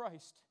Jesus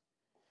Christ.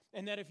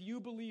 And that if you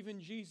believe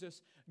in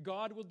Jesus,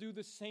 God will do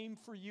the same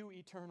for you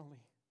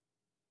eternally.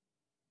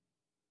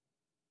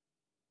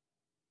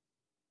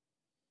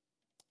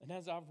 And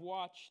as I've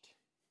watched,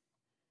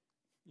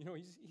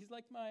 he's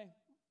like my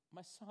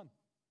son.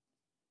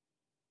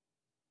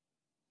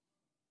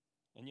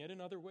 And yet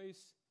in other ways,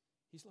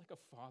 he's like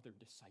a father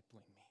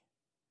discipling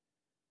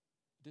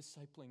me,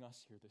 discipling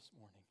us here this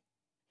morning.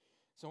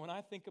 So when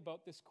I think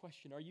about this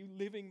question, are you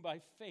living by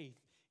faith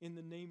in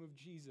the name of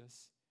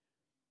Jesus?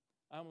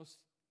 I almost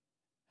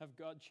have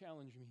God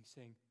challenge me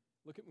saying,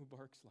 look at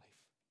Mubarak's life.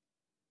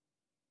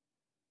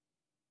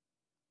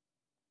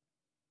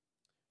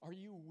 Are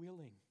you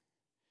willing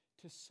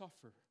to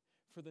suffer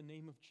for the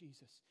name of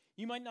Jesus?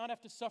 You might not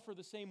have to suffer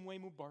the same way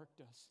Mubarak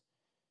does,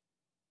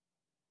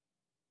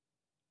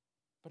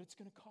 but it's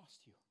going to cost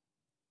you.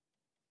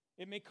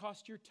 It may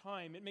cost your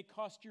time. It may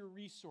cost your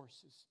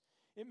resources.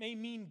 It may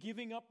mean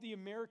giving up the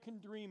American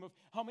dream of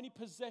how many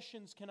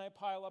possessions can I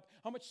pile up?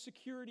 How much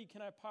security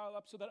can I pile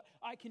up so that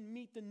I can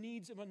meet the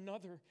needs of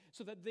another,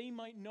 so that they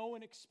might know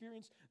and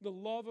experience the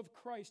love of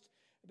Christ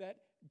that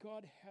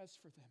God has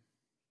for them.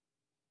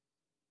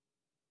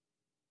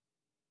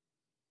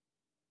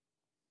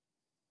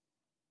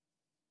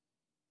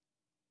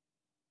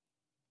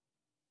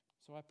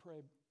 So I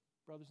pray,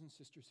 brothers and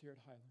sisters here at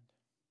Highland,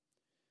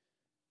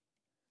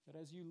 that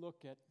as you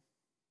look at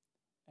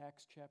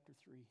Acts chapter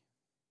 3,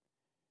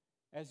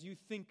 as you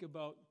think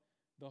about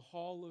the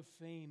hall of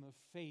fame of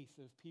faith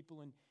of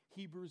people in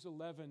Hebrews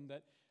 11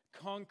 that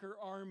conquer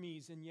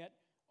armies and yet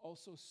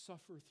also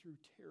suffer through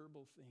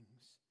terrible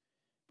things,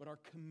 but are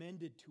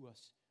commended to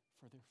us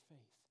for their faith.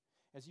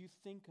 As you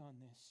think on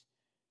this,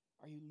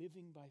 are you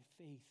living by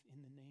faith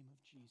in the name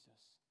of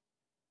Jesus?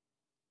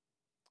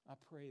 I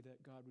pray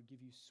that God would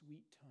give you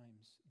sweet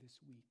times this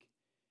week,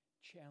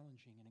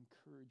 challenging and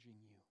encouraging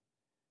you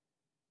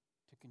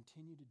to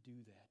continue to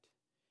do that.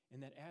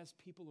 And that as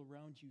people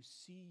around you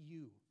see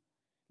you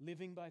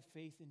living by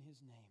faith in his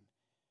name,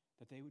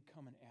 that they would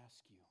come and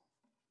ask you,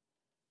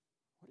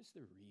 what is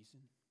the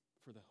reason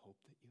for the hope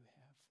that you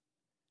have?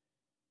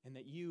 And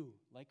that you,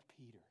 like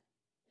Peter,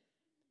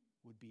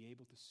 would be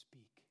able to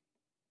speak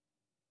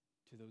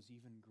to those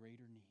even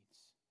greater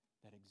needs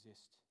that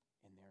exist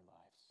in their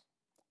lives.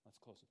 Let's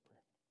close with prayer.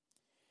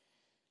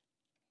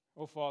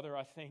 Oh, Father,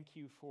 I thank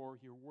you for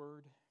your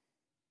word.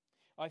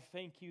 I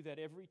thank you that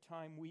every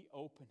time we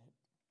open it,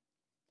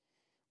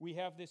 we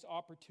have this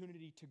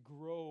opportunity to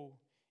grow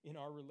in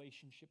our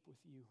relationship with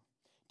you,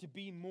 to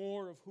be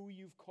more of who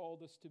you've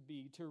called us to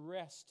be, to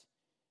rest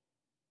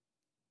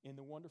in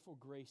the wonderful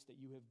grace that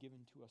you have given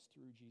to us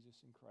through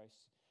Jesus in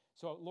Christ.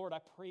 So, Lord, I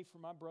pray for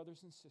my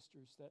brothers and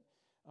sisters that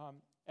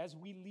as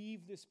we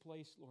leave this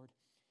place, Lord,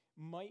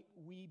 might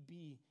we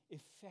be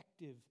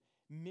effective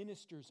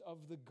ministers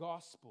of the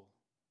gospel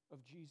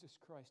of Jesus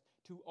Christ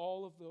to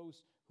all of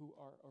those who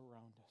are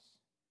around us.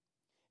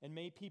 And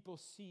may people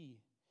see,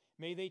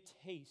 may they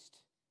taste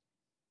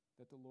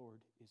that the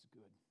Lord is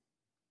good.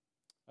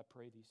 I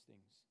pray these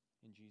things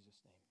in Jesus'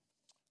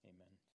 name. Amen.